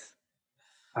place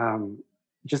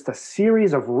just a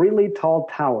series of really tall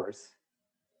towers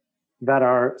that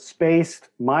are spaced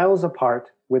miles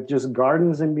apart with just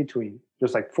gardens in between,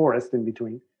 just like forest in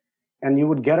between. And you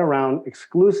would get around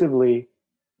exclusively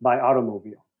by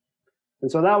automobile.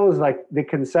 And so that was like the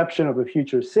conception of a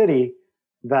future city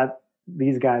that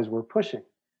these guys were pushing.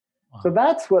 Wow. So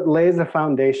that's what lays the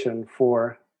foundation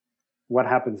for what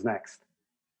happens next.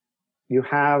 You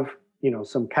have,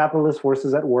 some capitalist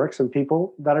forces at work, some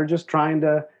people that are just trying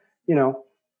to,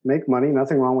 make money,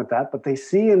 nothing wrong with that. But they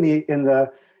see in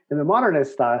the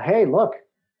modernist style, hey, look,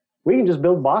 we can just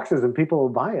build boxes and people will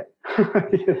buy it.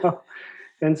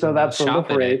 And so that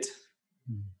proliferates.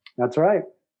 That's right.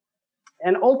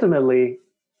 And ultimately,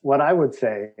 what I would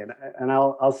say, and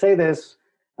I'll say this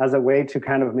as a way to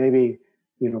kind of maybe,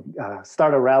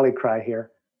 start a rally cry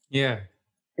here. Yeah.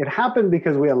 It happened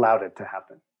because we allowed it to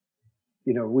happen.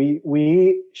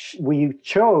 We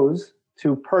chose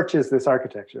to purchase this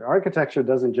architecture. Architecture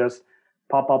doesn't just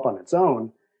pop up on its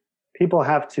own. People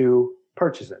have to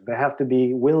purchase it. They have to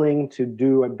be willing to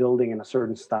do a building in a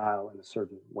certain style, in a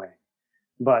certain way.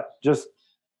 But just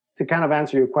to kind of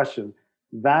answer your question,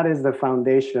 that is the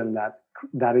foundation that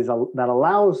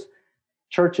allows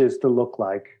churches to look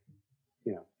like,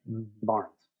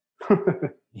 barns.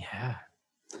 Yeah.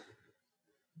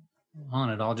 Well,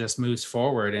 and it all just moves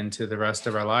forward into the rest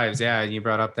of our lives. Yeah, you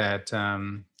brought up that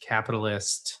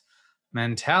capitalist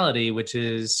mentality, which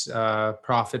is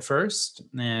profit first,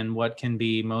 and what can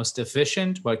be most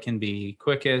efficient, what can be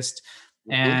quickest.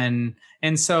 And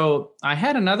so I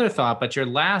had another thought, but your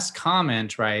last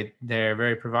comment right there,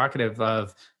 very provocative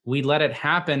of we let it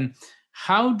happen.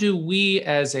 how do we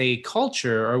as a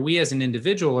culture, or we as an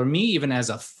individual, or me even as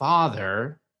a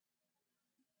father,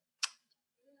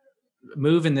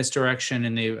 move in this direction,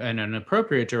 in an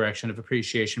appropriate direction of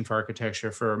appreciation for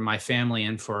architecture for my family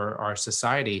and for our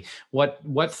society?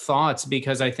 What thoughts?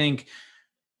 Because I think,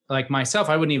 like myself,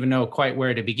 I wouldn't even know quite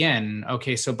where to begin.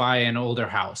 Okay, so buy an older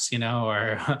house,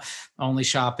 or only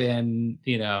shop in,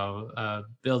 a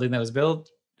building that was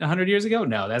built 100 years ago.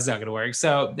 No, that's not going to work.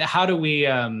 So how do we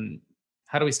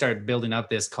start building up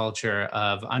this culture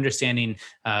of understanding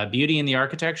beauty in the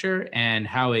architecture and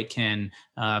how it can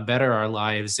better our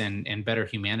lives and better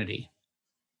humanity?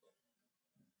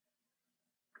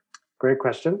 Great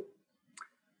question.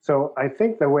 So I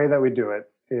think the way that we do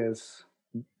it is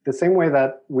the same way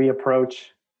that we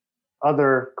approach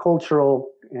other cultural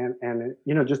and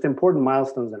just important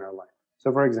milestones in our life.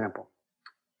 So for example,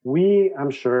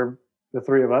 I'm sure the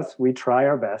three of us, we try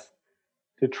our best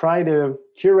to try to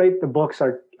curate the books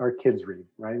our kids read,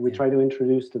 right? We try to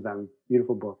introduce to them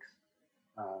beautiful books,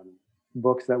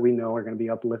 books that we know are going to be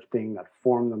uplifting, that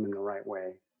form them in the right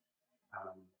way.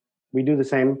 We do the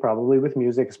same probably with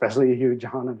music, especially you,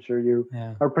 John. I'm sure you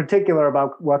are particular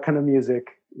about what kind of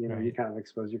music you kind of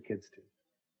expose your kids to.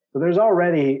 So there's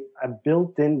already a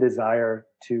built-in desire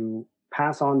to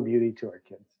pass on beauty to our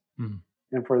kids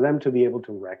and for them to be able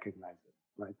to recognize it,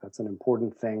 right? That's an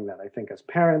important thing that I think as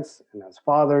parents and as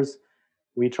fathers,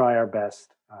 we try our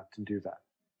best to do that.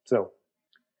 So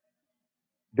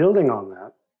building on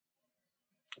that,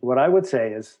 what I would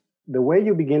say is the way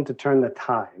you begin to turn the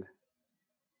tide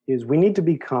is we need to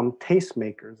become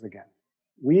tastemakers again.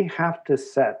 We have to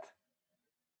set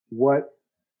what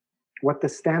the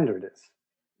standard is.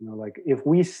 Like if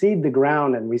we seed the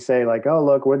ground and we say like, oh,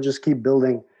 look, we'll just keep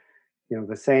building,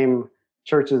 the same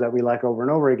churches that we like over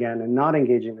and over again and not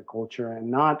engaging the culture and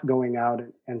not going out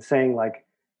and saying like,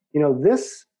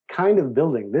 this kind of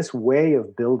building, this way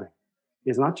of building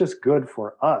is not just good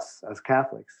for us as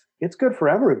Catholics. It's good for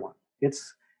everyone.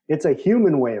 It's a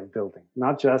human way of building,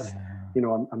 not just,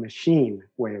 a machine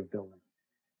way of building.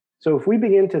 So if we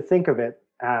begin to think of it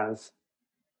as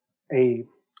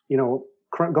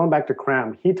going back to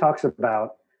Cram, he talks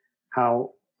about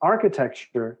how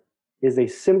architecture is a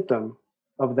symptom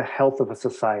of the health of a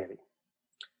society.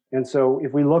 And so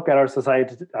if we look at our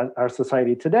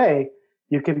society today,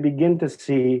 you can begin to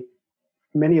see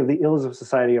many of the ills of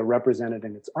society are represented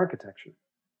in its architecture.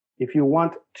 If you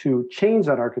want to change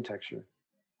that architecture,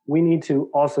 we need to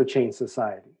also change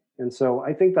society. And so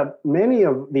I think that many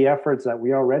of the efforts that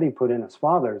we already put in as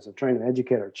fathers of trying to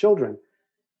educate our children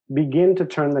begin to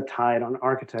turn the tide on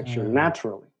architecture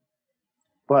naturally.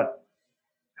 But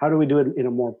how do we do it in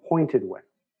a more pointed way?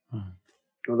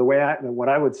 Well, what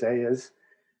I would say is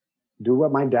do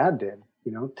what my dad did,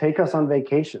 take us on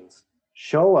vacations,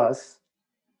 show us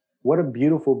what a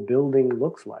beautiful building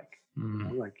looks like.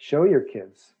 Like show your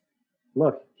kids,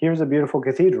 look, here's a beautiful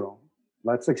cathedral.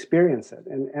 Let's experience it.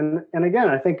 And again,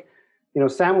 I think,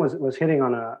 Sam was hitting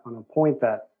on a point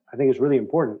that I think is really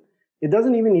important. It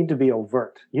doesn't even need to be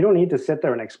overt. You don't need to sit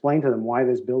there and explain to them why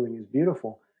this building is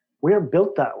beautiful. We are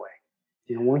built that way.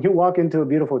 When you walk into a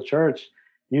beautiful church,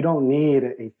 you don't need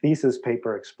a thesis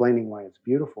paper explaining why it's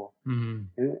beautiful.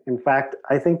 In fact,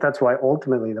 I think that's why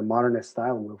ultimately the modernist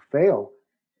style will fail,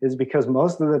 is because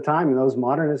most of the time those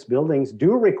modernist buildings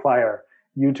do require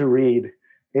you to read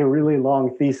a really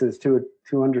long thesis to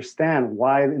understand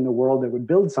why in the world they would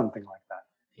build something like that.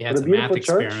 Yeah, it's a math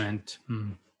experiment.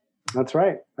 That's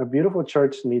right. A beautiful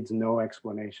church needs no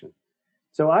explanation.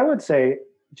 So I would say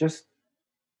just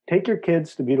take your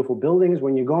kids to beautiful buildings.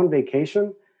 When you go on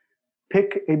vacation,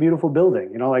 pick a beautiful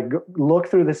building. Look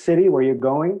through the city where you're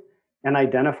going and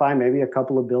identify maybe a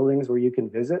couple of buildings where you can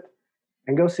visit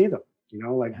and go see them.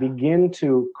 Begin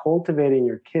to cultivate in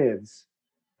your kids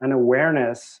an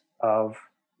awareness of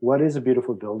what is a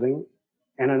beautiful building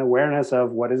and an awareness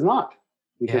of what is not,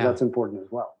 because that's important as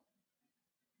well.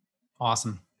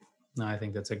 Awesome. No, I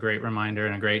think that's a great reminder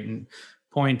and a great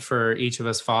point for each of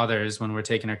us fathers when we're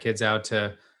taking our kids out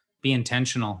to be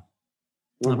intentional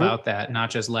about that, not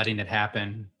just letting it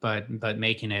happen, but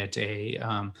making it a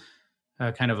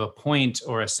kind of a point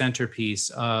or a centerpiece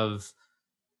of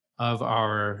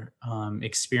our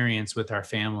experience with our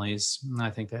families. And I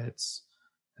think that's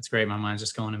great. My mind's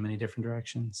just going in many different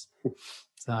directions.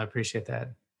 So I appreciate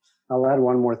that. I'll add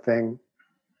one more thing,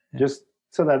 just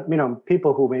so that,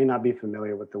 people who may not be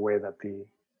familiar with the way that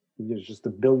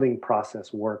the building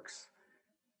process works.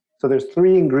 So there's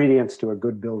 3 ingredients to a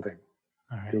good building,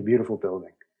 to a beautiful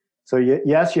building. So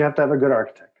yes, you have to have a good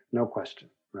architect, no question,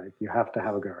 right? You have to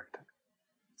have a good architect.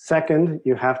 Second,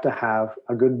 you have to have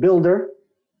a good builder.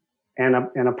 and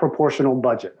a proportional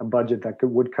budget, a budget that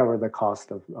would cover the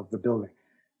cost of the building.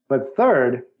 But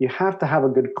third, you have to have a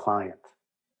good client.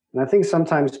 And I think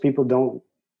sometimes people don't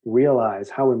realize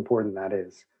how important that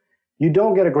is. You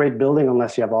don't get a great building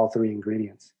unless you have all three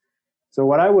ingredients. So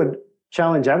what I would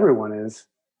challenge everyone is,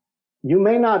 you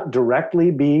may not directly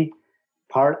be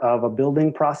part of a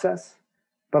building process,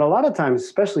 but a lot of times,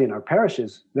 especially in our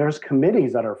parishes, there's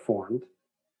committees that are formed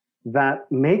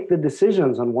that make the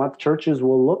decisions on what churches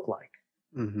will look like.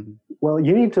 Mm-hmm. Well,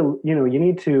 you need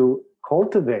to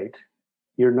cultivate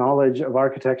your knowledge of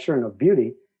architecture and of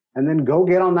beauty, and then go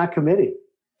get on that committee.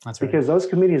 That's right. Because those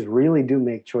committees really do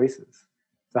make choices.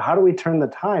 So how do we turn the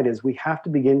tide is we have to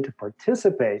begin to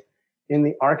participate in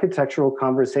the architectural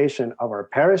conversation of our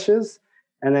parishes,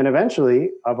 and then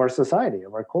eventually of our society,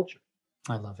 of our culture.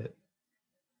 I love it.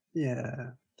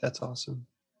 Yeah, that's awesome.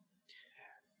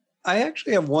 I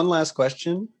actually have one last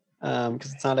question,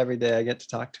 because it's not every day I get to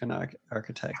talk to an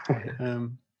architect.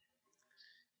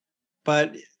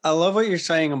 But I love what you're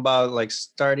saying about like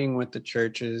starting with the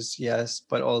churches, yes,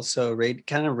 but also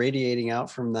kind of radiating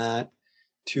out from that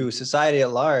to society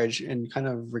at large and kind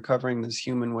of recovering this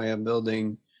human way of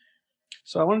building.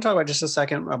 So I want to talk about just a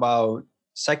second about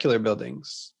secular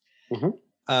buildings.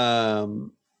 Mm-hmm.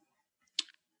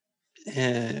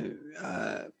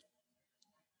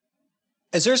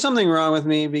 Is there something wrong with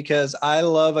me? Because I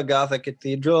love a Gothic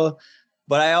cathedral,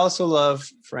 but I also love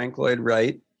Frank Lloyd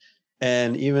Wright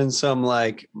and even some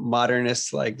like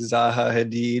modernists like Zaha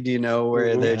Hadid,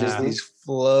 where they're just these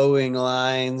flowing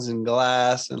lines and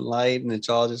glass and light, and it's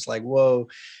all just like, whoa,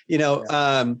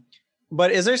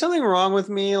 but is there something wrong with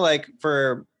me, like,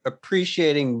 for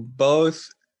appreciating both?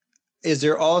 Is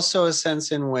there also a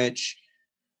sense in which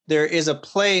there is a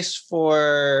place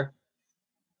for,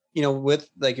 with,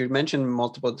 like you mentioned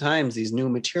multiple times, these new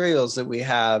materials that we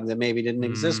have that maybe didn't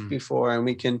exist before, and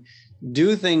we can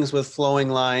do things with flowing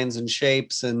lines and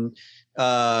shapes and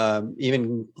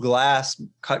even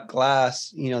cut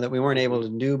glass, that we weren't able to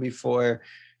do before.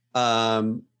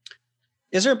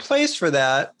 Is there a place for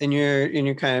that in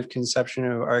your kind of conception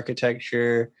of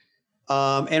architecture?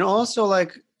 And also,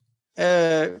 like,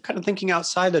 kind of thinking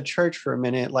outside the church for a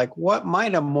minute, like, what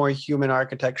might a more human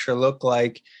architecture look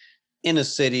like in a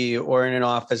city or in an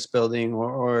office building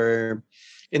or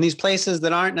in these places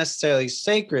that aren't necessarily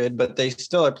sacred, but they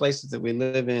still are places that we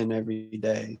live in every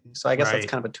day? So I guess that's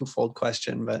kind of a twofold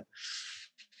question, but.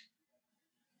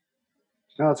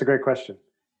 No, that's a great question.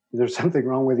 Is there something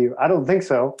wrong with you? I don't think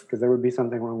so, because there would be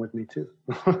something wrong with me too.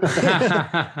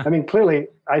 I mean, clearly,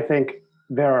 I think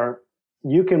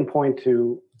you can point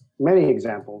to many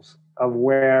examples of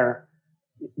where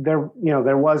there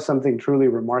was something truly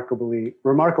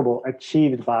remarkable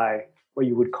achieved by what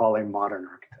you would call a modern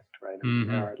architect, right?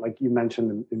 Mm-hmm. Like you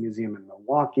mentioned the museum in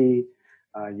Milwaukee,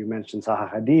 you mentioned Zaha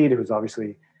Hadid, who's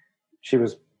obviously, she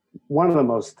was one of the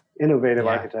most innovative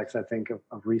architects, I think,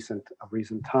 of recent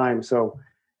time. So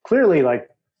clearly, like,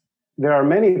 there are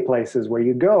many places where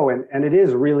you go and it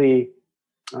is really,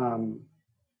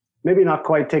 maybe not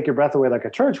quite take your breath away like a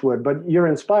church would, but you're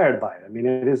inspired by it. I mean,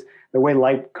 it is the way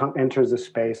light enters the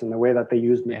space and the way that they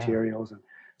use materials. And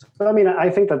so, I mean, I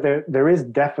think that there is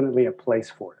definitely a place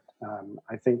for it.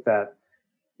 I think that,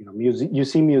 you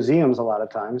see museums a lot of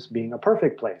times being a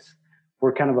perfect place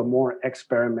for kind of a more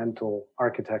experimental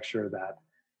architecture that,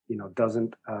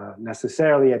 doesn't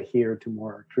necessarily adhere to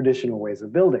more traditional ways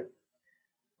of building.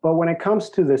 But when it comes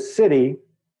to the city,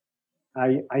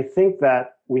 I think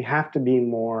that we have to be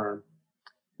more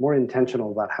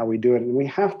intentional about how we do it, and we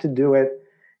have to do it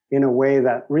in a way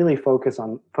that really focuses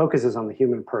on the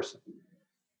human person.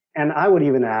 And I would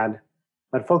even add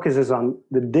that focuses on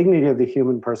the dignity of the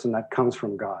human person that comes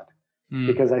from God,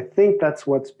 because I think that's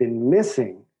what's been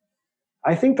missing.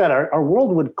 I think that our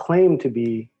world would claim to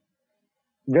be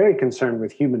very concerned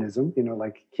with humanism,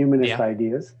 like humanist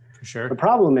ideas. For sure. The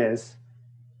problem is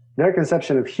their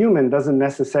conception of human doesn't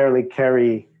necessarily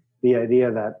carry the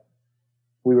idea that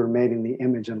we were made in the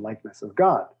image and likeness of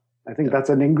God. I think that's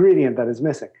an ingredient that is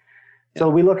missing. So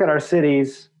we look at our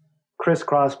cities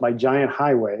crisscrossed by giant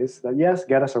highways that, yes,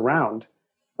 get us around,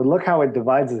 but look how it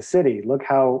divides the city. Look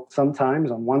how sometimes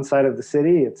on one side of the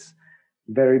city, it's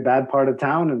a very bad part of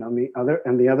town, and on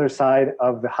the other side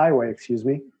of the highway, it's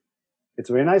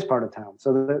a very nice part of town.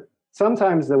 So that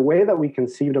sometimes the way that we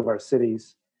conceived of our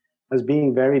cities as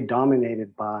being very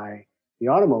dominated by the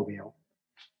automobile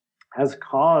has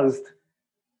caused,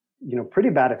 pretty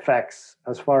bad effects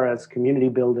as far as community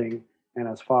building and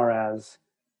as far as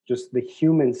just the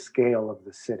human scale of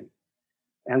the city.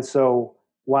 And so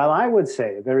while I would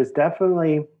say there is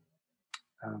definitely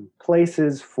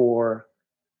places for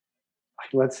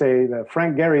let's say the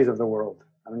Frank Gehry's of the world.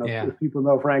 I don't know if people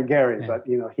know Frank Gehry, but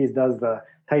he does the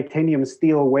titanium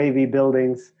steel wavy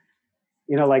buildings,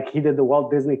 like he did the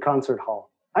Walt Disney Concert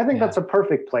Hall. I think that's a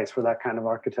perfect place for that kind of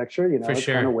architecture. It's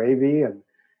kind of wavy and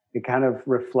it kind of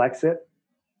reflects it.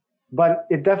 But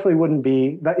it definitely wouldn't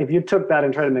be that if you took that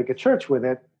and tried to make a church with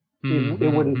it,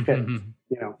 it wouldn't fit.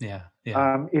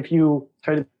 If you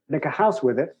try to make a house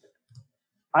with it,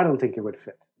 I don't think it would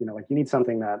fit. You need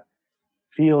something that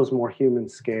feels more human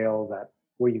scale, that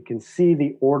where you can see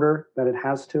the order that it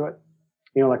has to it.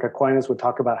 Like Aquinas would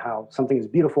talk about how something is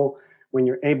beautiful when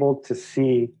you're able to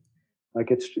see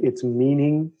like its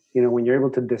meaning, when you're able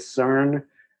to discern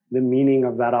the meaning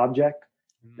of that object.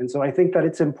 And so I think that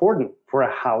it's important for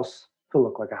a house to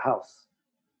look like a house,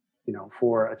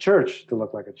 for a church to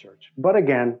look like a church. But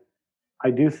again,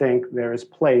 I do think there is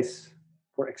place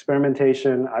for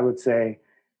experimentation, I would say,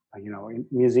 in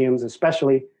museums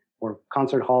especially, or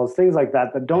concert halls, things like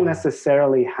that, that don't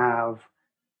necessarily have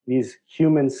these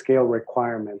human scale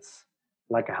requirements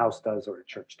like a house does or a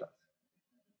church does.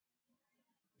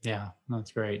 Yeah,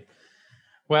 that's great.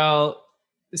 Well,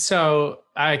 so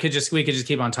we could just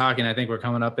keep on talking. I think we're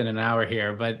coming up in an hour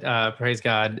here, but praise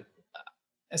God.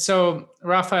 So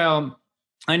Rafael,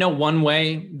 I know one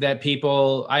way that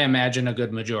people, I imagine a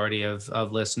good majority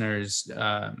of listeners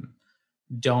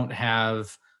don't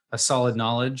have a solid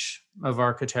knowledge of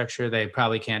architecture. They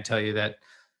probably can't tell you that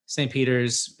St.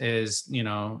 Peter's is,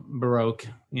 Baroque,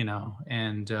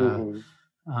 and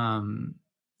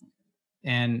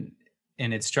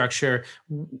in its structure.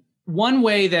 One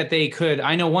way that they could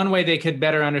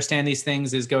better understand these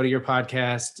things is go to your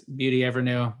podcast, Beauty Ever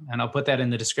New, and I'll put that in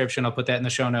the description. I'll put that in the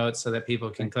show notes so that people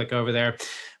can click over there.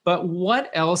 But what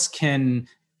else can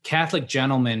Catholic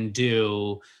gentlemen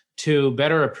do to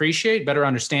better appreciate, better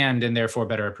understand, and therefore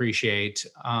better appreciate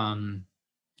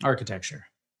architecture?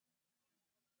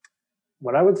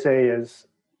 What I would say is,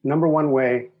 number one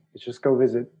way is just go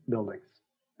visit buildings.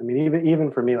 I mean,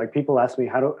 even for me, like people ask me,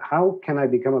 how can I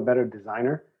become a better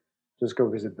designer? Just go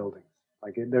visit buildings.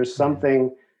 Like there's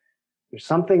something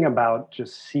about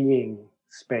just seeing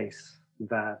space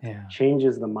that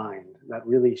changes the mind, that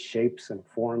really shapes and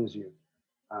forms you.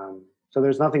 So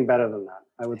there's nothing better than that.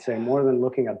 I would say more than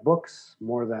looking at books,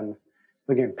 more than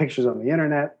looking at pictures on the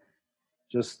internet,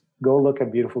 just go look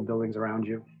at beautiful buildings around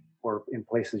you or in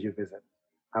places you visit.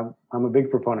 I'm a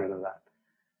big proponent of that.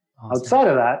 Awesome. Outside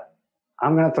of that,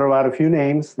 I'm going to throw out a few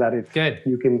names that if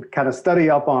you can kind of study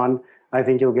up on, I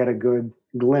think you'll get a good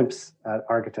glimpse at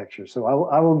architecture. So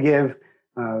I will give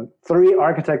 3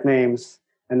 architect names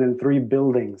and then 3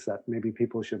 buildings that maybe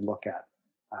people should look at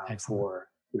for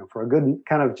a good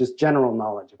kind of just general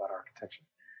knowledge about architecture.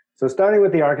 So starting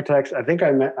with the architects, I think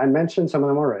I mentioned some of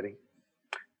them already,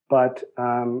 but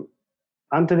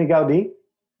Antoni Gaudi,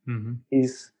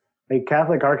 he's a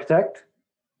Catholic architect.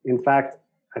 In fact,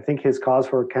 I think his cause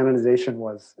for canonization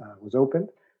was opened.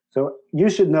 So you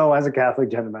should know as a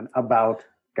Catholic gentleman about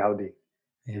Gaudi.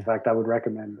 Yeah. In fact, I would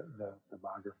recommend the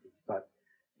biography. But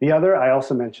the other I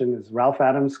also mentioned is Ralph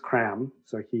Adams Cram.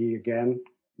 So he, again,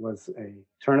 was a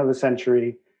turn of the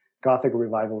century Gothic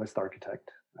revivalist architect.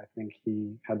 I think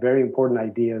he had very important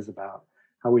ideas about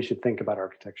how we should think about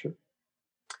architecture.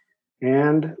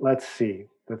 And let's see.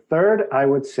 The third, I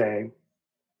would say,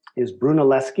 is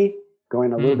Brunelleschi,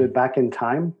 going a little bit back in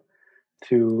time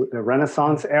to the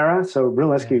Renaissance era. So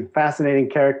Brunelleschi, fascinating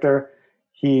character.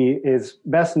 He is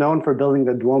best known for building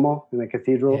the Duomo in the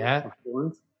Cathedral of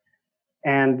Florence.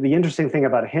 And the interesting thing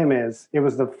about him is it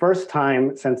was the first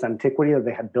time since antiquity that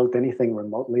they had built anything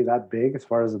remotely that big as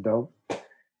far as a dome.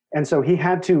 And so he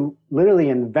had to literally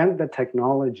invent the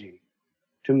technology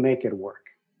to make it work.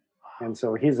 And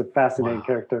so he's a fascinating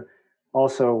character.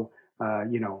 Also,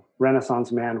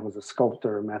 Renaissance man, was a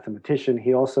sculptor, a mathematician.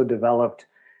 He also developed,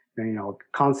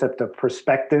 concept of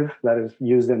perspective that is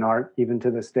used in art even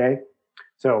to this day.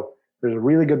 So there's a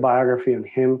really good biography on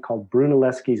him called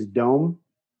Brunelleschi's Dome,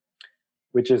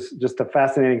 which is just a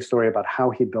fascinating story about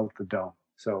how he built the dome.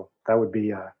 So that would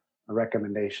be a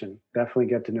recommendation. Definitely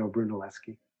get to know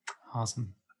Brunelleschi.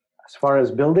 Awesome. As far as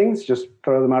buildings, just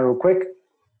throw them out real quick.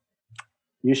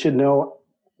 You should know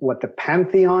what the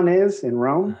Pantheon is in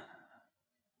Rome.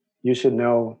 You should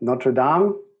know Notre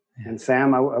Dame. And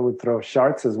Sam, I would throw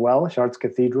Chartres as well, Chartres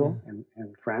Cathedral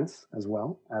in France as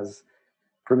well as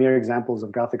premier examples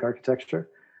of Gothic architecture.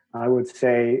 I would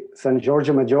say San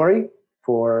Giorgio Maggiore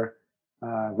for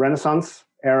Renaissance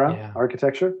era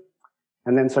architecture.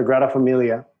 And then Sagrada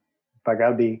Familia by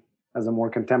Gaudi as a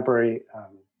more contemporary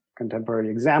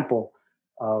example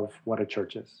of what a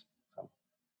church is. So.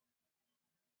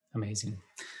 Amazing.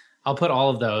 I'll put all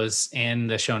of those in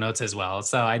the show notes as well.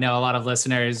 So I know a lot of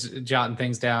listeners jotting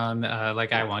things down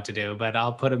like I want to do, but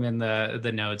I'll put them in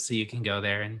the notes so you can go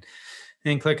there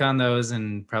and click on those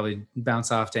and probably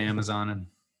bounce off to Amazon and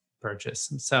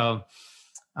purchase. So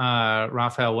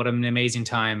Rafael, what an amazing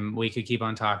time. We could keep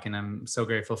on talking. I'm so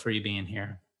grateful for you being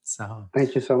here. So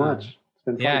thank you so much. It's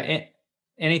been fun. Yeah.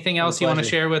 Anything else you want to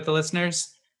share with the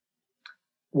listeners?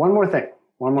 One more thing.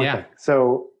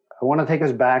 So I want to take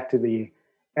us back to the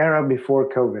era before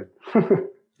COVID.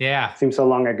 Yeah. Seems so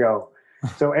long ago.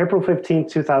 So April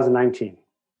 15th, 2019.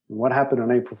 What happened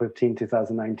on April 15th,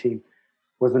 2019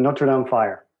 was the Notre Dame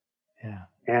fire. Yeah.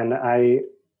 And I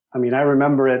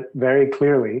remember it very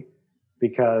clearly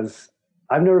because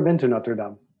I've never been to Notre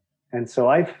Dame. And so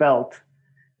I felt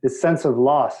this sense of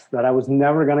loss that I was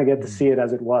never going to get to see it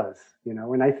as it was,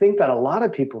 and I think that a lot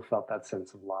of people felt that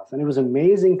sense of loss. And it was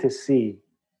amazing to see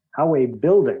how a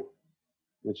building,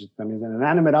 which is an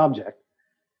inanimate object,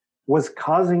 was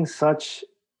causing such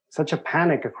a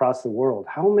panic across the world.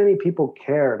 How many people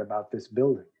cared about this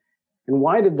building? And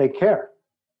why did they care?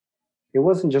 It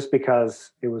wasn't just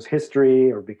because it was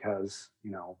history or because,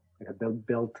 it had been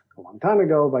built a long time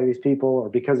ago by these people or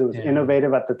because it was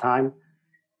innovative at the time.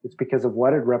 It's because of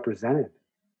what it represented.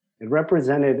 It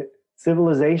represented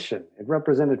civilization. It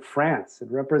represented France. It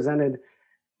represented,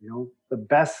 the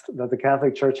best that the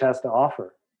Catholic Church has to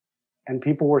offer. And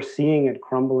people were seeing it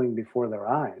crumbling before their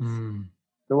eyes.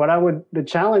 So the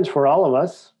challenge for all of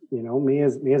us, me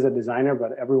as a designer,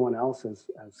 but everyone else as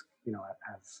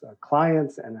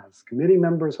clients and as committee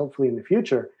members, hopefully in the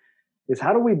future, is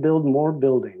how do we build more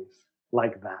buildings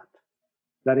like that?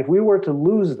 That if we were to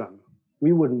lose them,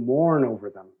 we would mourn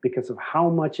over them because of how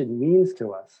much it means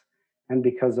to us and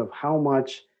because of how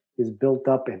much is built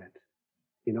up in it.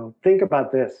 Think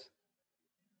about this.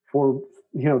 For,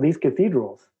 these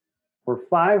cathedrals, for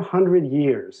 500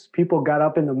 years, people got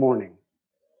up in the morning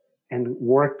and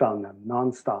worked on them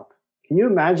nonstop. Can you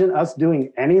imagine us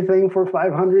doing anything for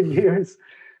 500 years?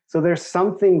 So there's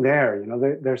something there,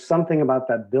 there's something about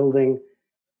that building.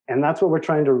 And that's what we're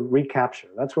trying to recapture.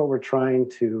 That's what we're trying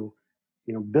to,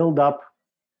 build up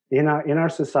in our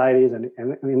societies and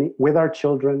with our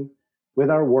children, with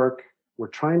our work. We're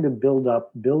trying to build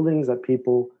up buildings that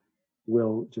people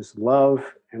will just love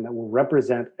and that will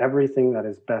represent everything that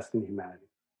is best in humanity.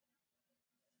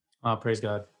 Oh, praise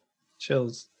God.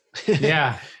 Chills.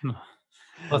 Yeah.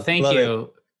 Well, thank Love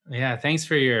you. Yeah. Thanks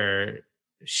for your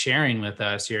sharing with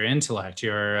us, your intellect,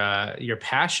 your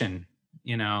passion,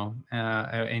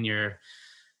 and your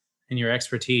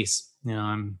expertise.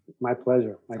 I'm my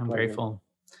pleasure. I'm grateful.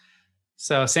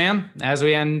 So Sam, as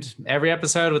we end every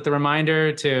episode with the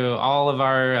reminder to all of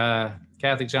our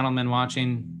Catholic gentlemen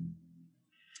watching,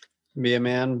 be a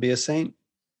man, be a saint.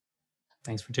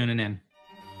 Thanks for tuning in.